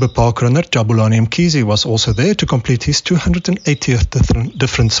 Uber parkrunner Jabulani Mkhize was also there to complete his 280th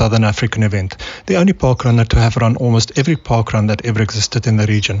different Southern African event, the only parkrunner to have run almost every parkrun that ever existed in the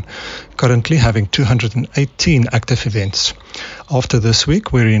region, currently having 218 active events. After this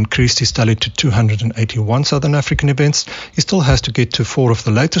week, where he increased his tally to 281 Southern African events, he still has to get to 4 of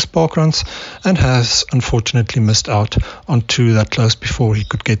the latest parkruns and has unfortunately missed out on 2 that closed before he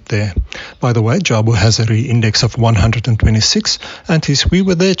could get there. By the way, Jabu has a re-index of 126 and his We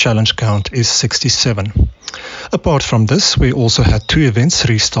Were There challenge count is 67. Apart from this, we also had 2 events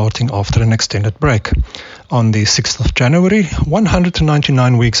restarting after an extended break. On the 6th of January,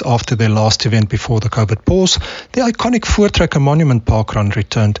 199 weeks after their last event before the COVID pause, the iconic Voortrekker Monument parkrun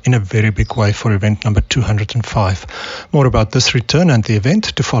returned in a very big way for event number 205. More about this return and the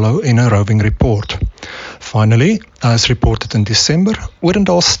event to follow in a roving report. Finally, as reported in December,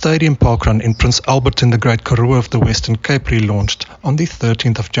 Odendaal Stadium Parkrun in Prince Albert in the Great Karoo of the Western Cape relaunched on the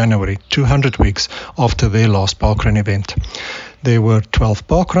 13th of January, 200 weeks after their last parkrun event. There were 12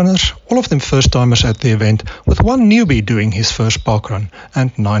 parkrunners, all of them first-timers at the event, with one newbie doing his first parkrun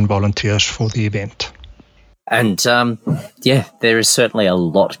and 9 volunteers for the event. And, there is certainly a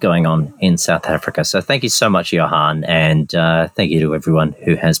lot going on in South Africa. So thank you so much, Johan, and thank you to everyone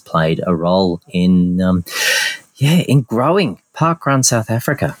who has played a role in growing Parkrun South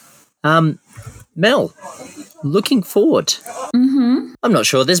Africa. Mel, looking forward. Mm-hmm. I'm not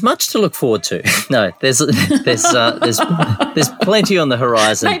sure there's much to look forward to. No, there's plenty on the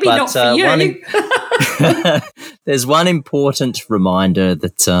horizon. Maybe but, not for you. There's one important reminder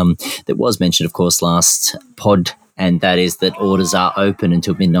that was mentioned, of course, last pod, and that is that orders are open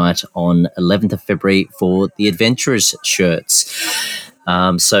until midnight on 11th of February for the Adventurers shirts.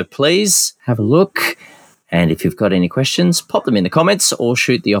 So please have a look. And if you've got any questions, pop them in the comments or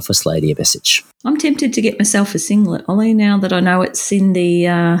shoot the office lady a message. I'm tempted to get myself a singlet, Olly, now that I know it's in the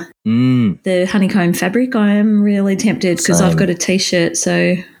honeycomb fabric. I am really tempted because I've got a T-shirt,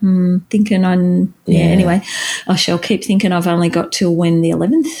 so thinking anyway, I shall keep thinking I've only got till when, the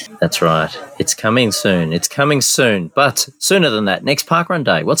 11th? That's right. It's coming soon. But sooner than that, next Parkrun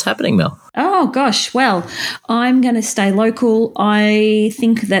Day. What's happening, Mel? Oh, gosh. Well, I'm going to stay local. I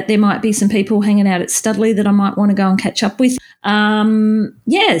think that there might be some people hanging out at Studley that I might want to go and catch up with.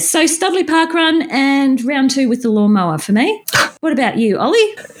 So Studley Parkrun and round 2 with the lawnmower for me. What about you,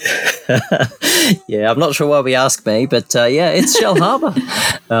 Olly? I'm not sure why we ask me, but it's Shell Harbour.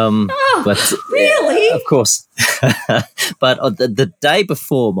 Really? Of course. But the day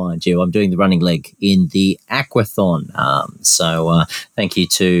before, mind you, I'm doing the running leg in the Aquathon. So thank you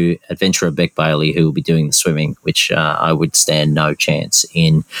to adventurer Beck Bailey, who will be doing the swimming, which I would stand no chance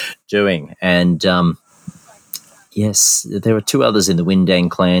in doing. And yes, there are 2 others in the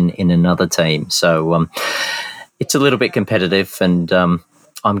Windang clan in another team. So it's a little bit competitive, and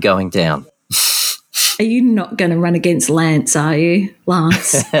I'm going down. Are you not going to run against Lance, are you?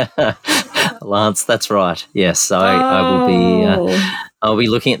 Lance? Lance, that's right. Yes, I will be. I'll be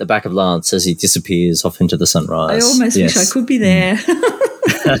looking at the back of Lance as he disappears off into the sunrise. I almost wish I could be there.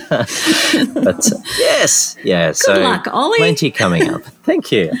 But Good luck, Olly. Plenty coming up.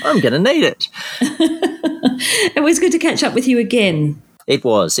 Thank you. I'm going to need it. It was good to catch up with you again. It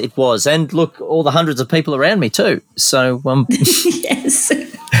was. And look, all the hundreds of people around me too. So yes.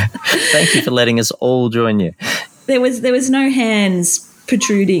 Thank you for letting us all join you. There was no hands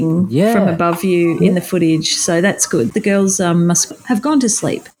protruding from above you in the footage, so that's good. The girls must have gone to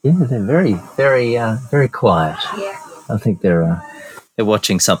sleep. Yeah, they're very, very, very quiet. Yeah. I think they're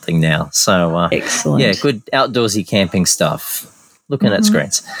watching something now. So excellent. Yeah, good outdoorsy camping stuff. Looking at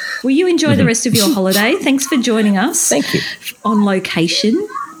screens. Well, you enjoy the rest of your holiday. Thanks for joining us. Thank you. On location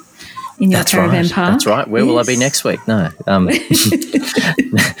in your caravan park. That's right. Where will I be next week? No. No,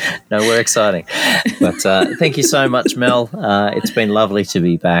 we're exciting. But thank you so much, Mel. It's been lovely to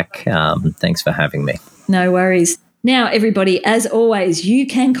be back. Thanks for having me. No worries. Now, everybody, as always, you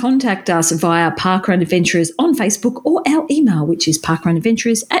can contact us via Parkrun Adventurers on Facebook or our email, which is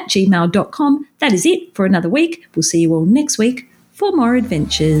parkrunadventurers@gmail.com. That is it for another week. We'll see you all next week for more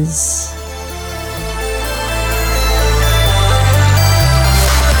adventures.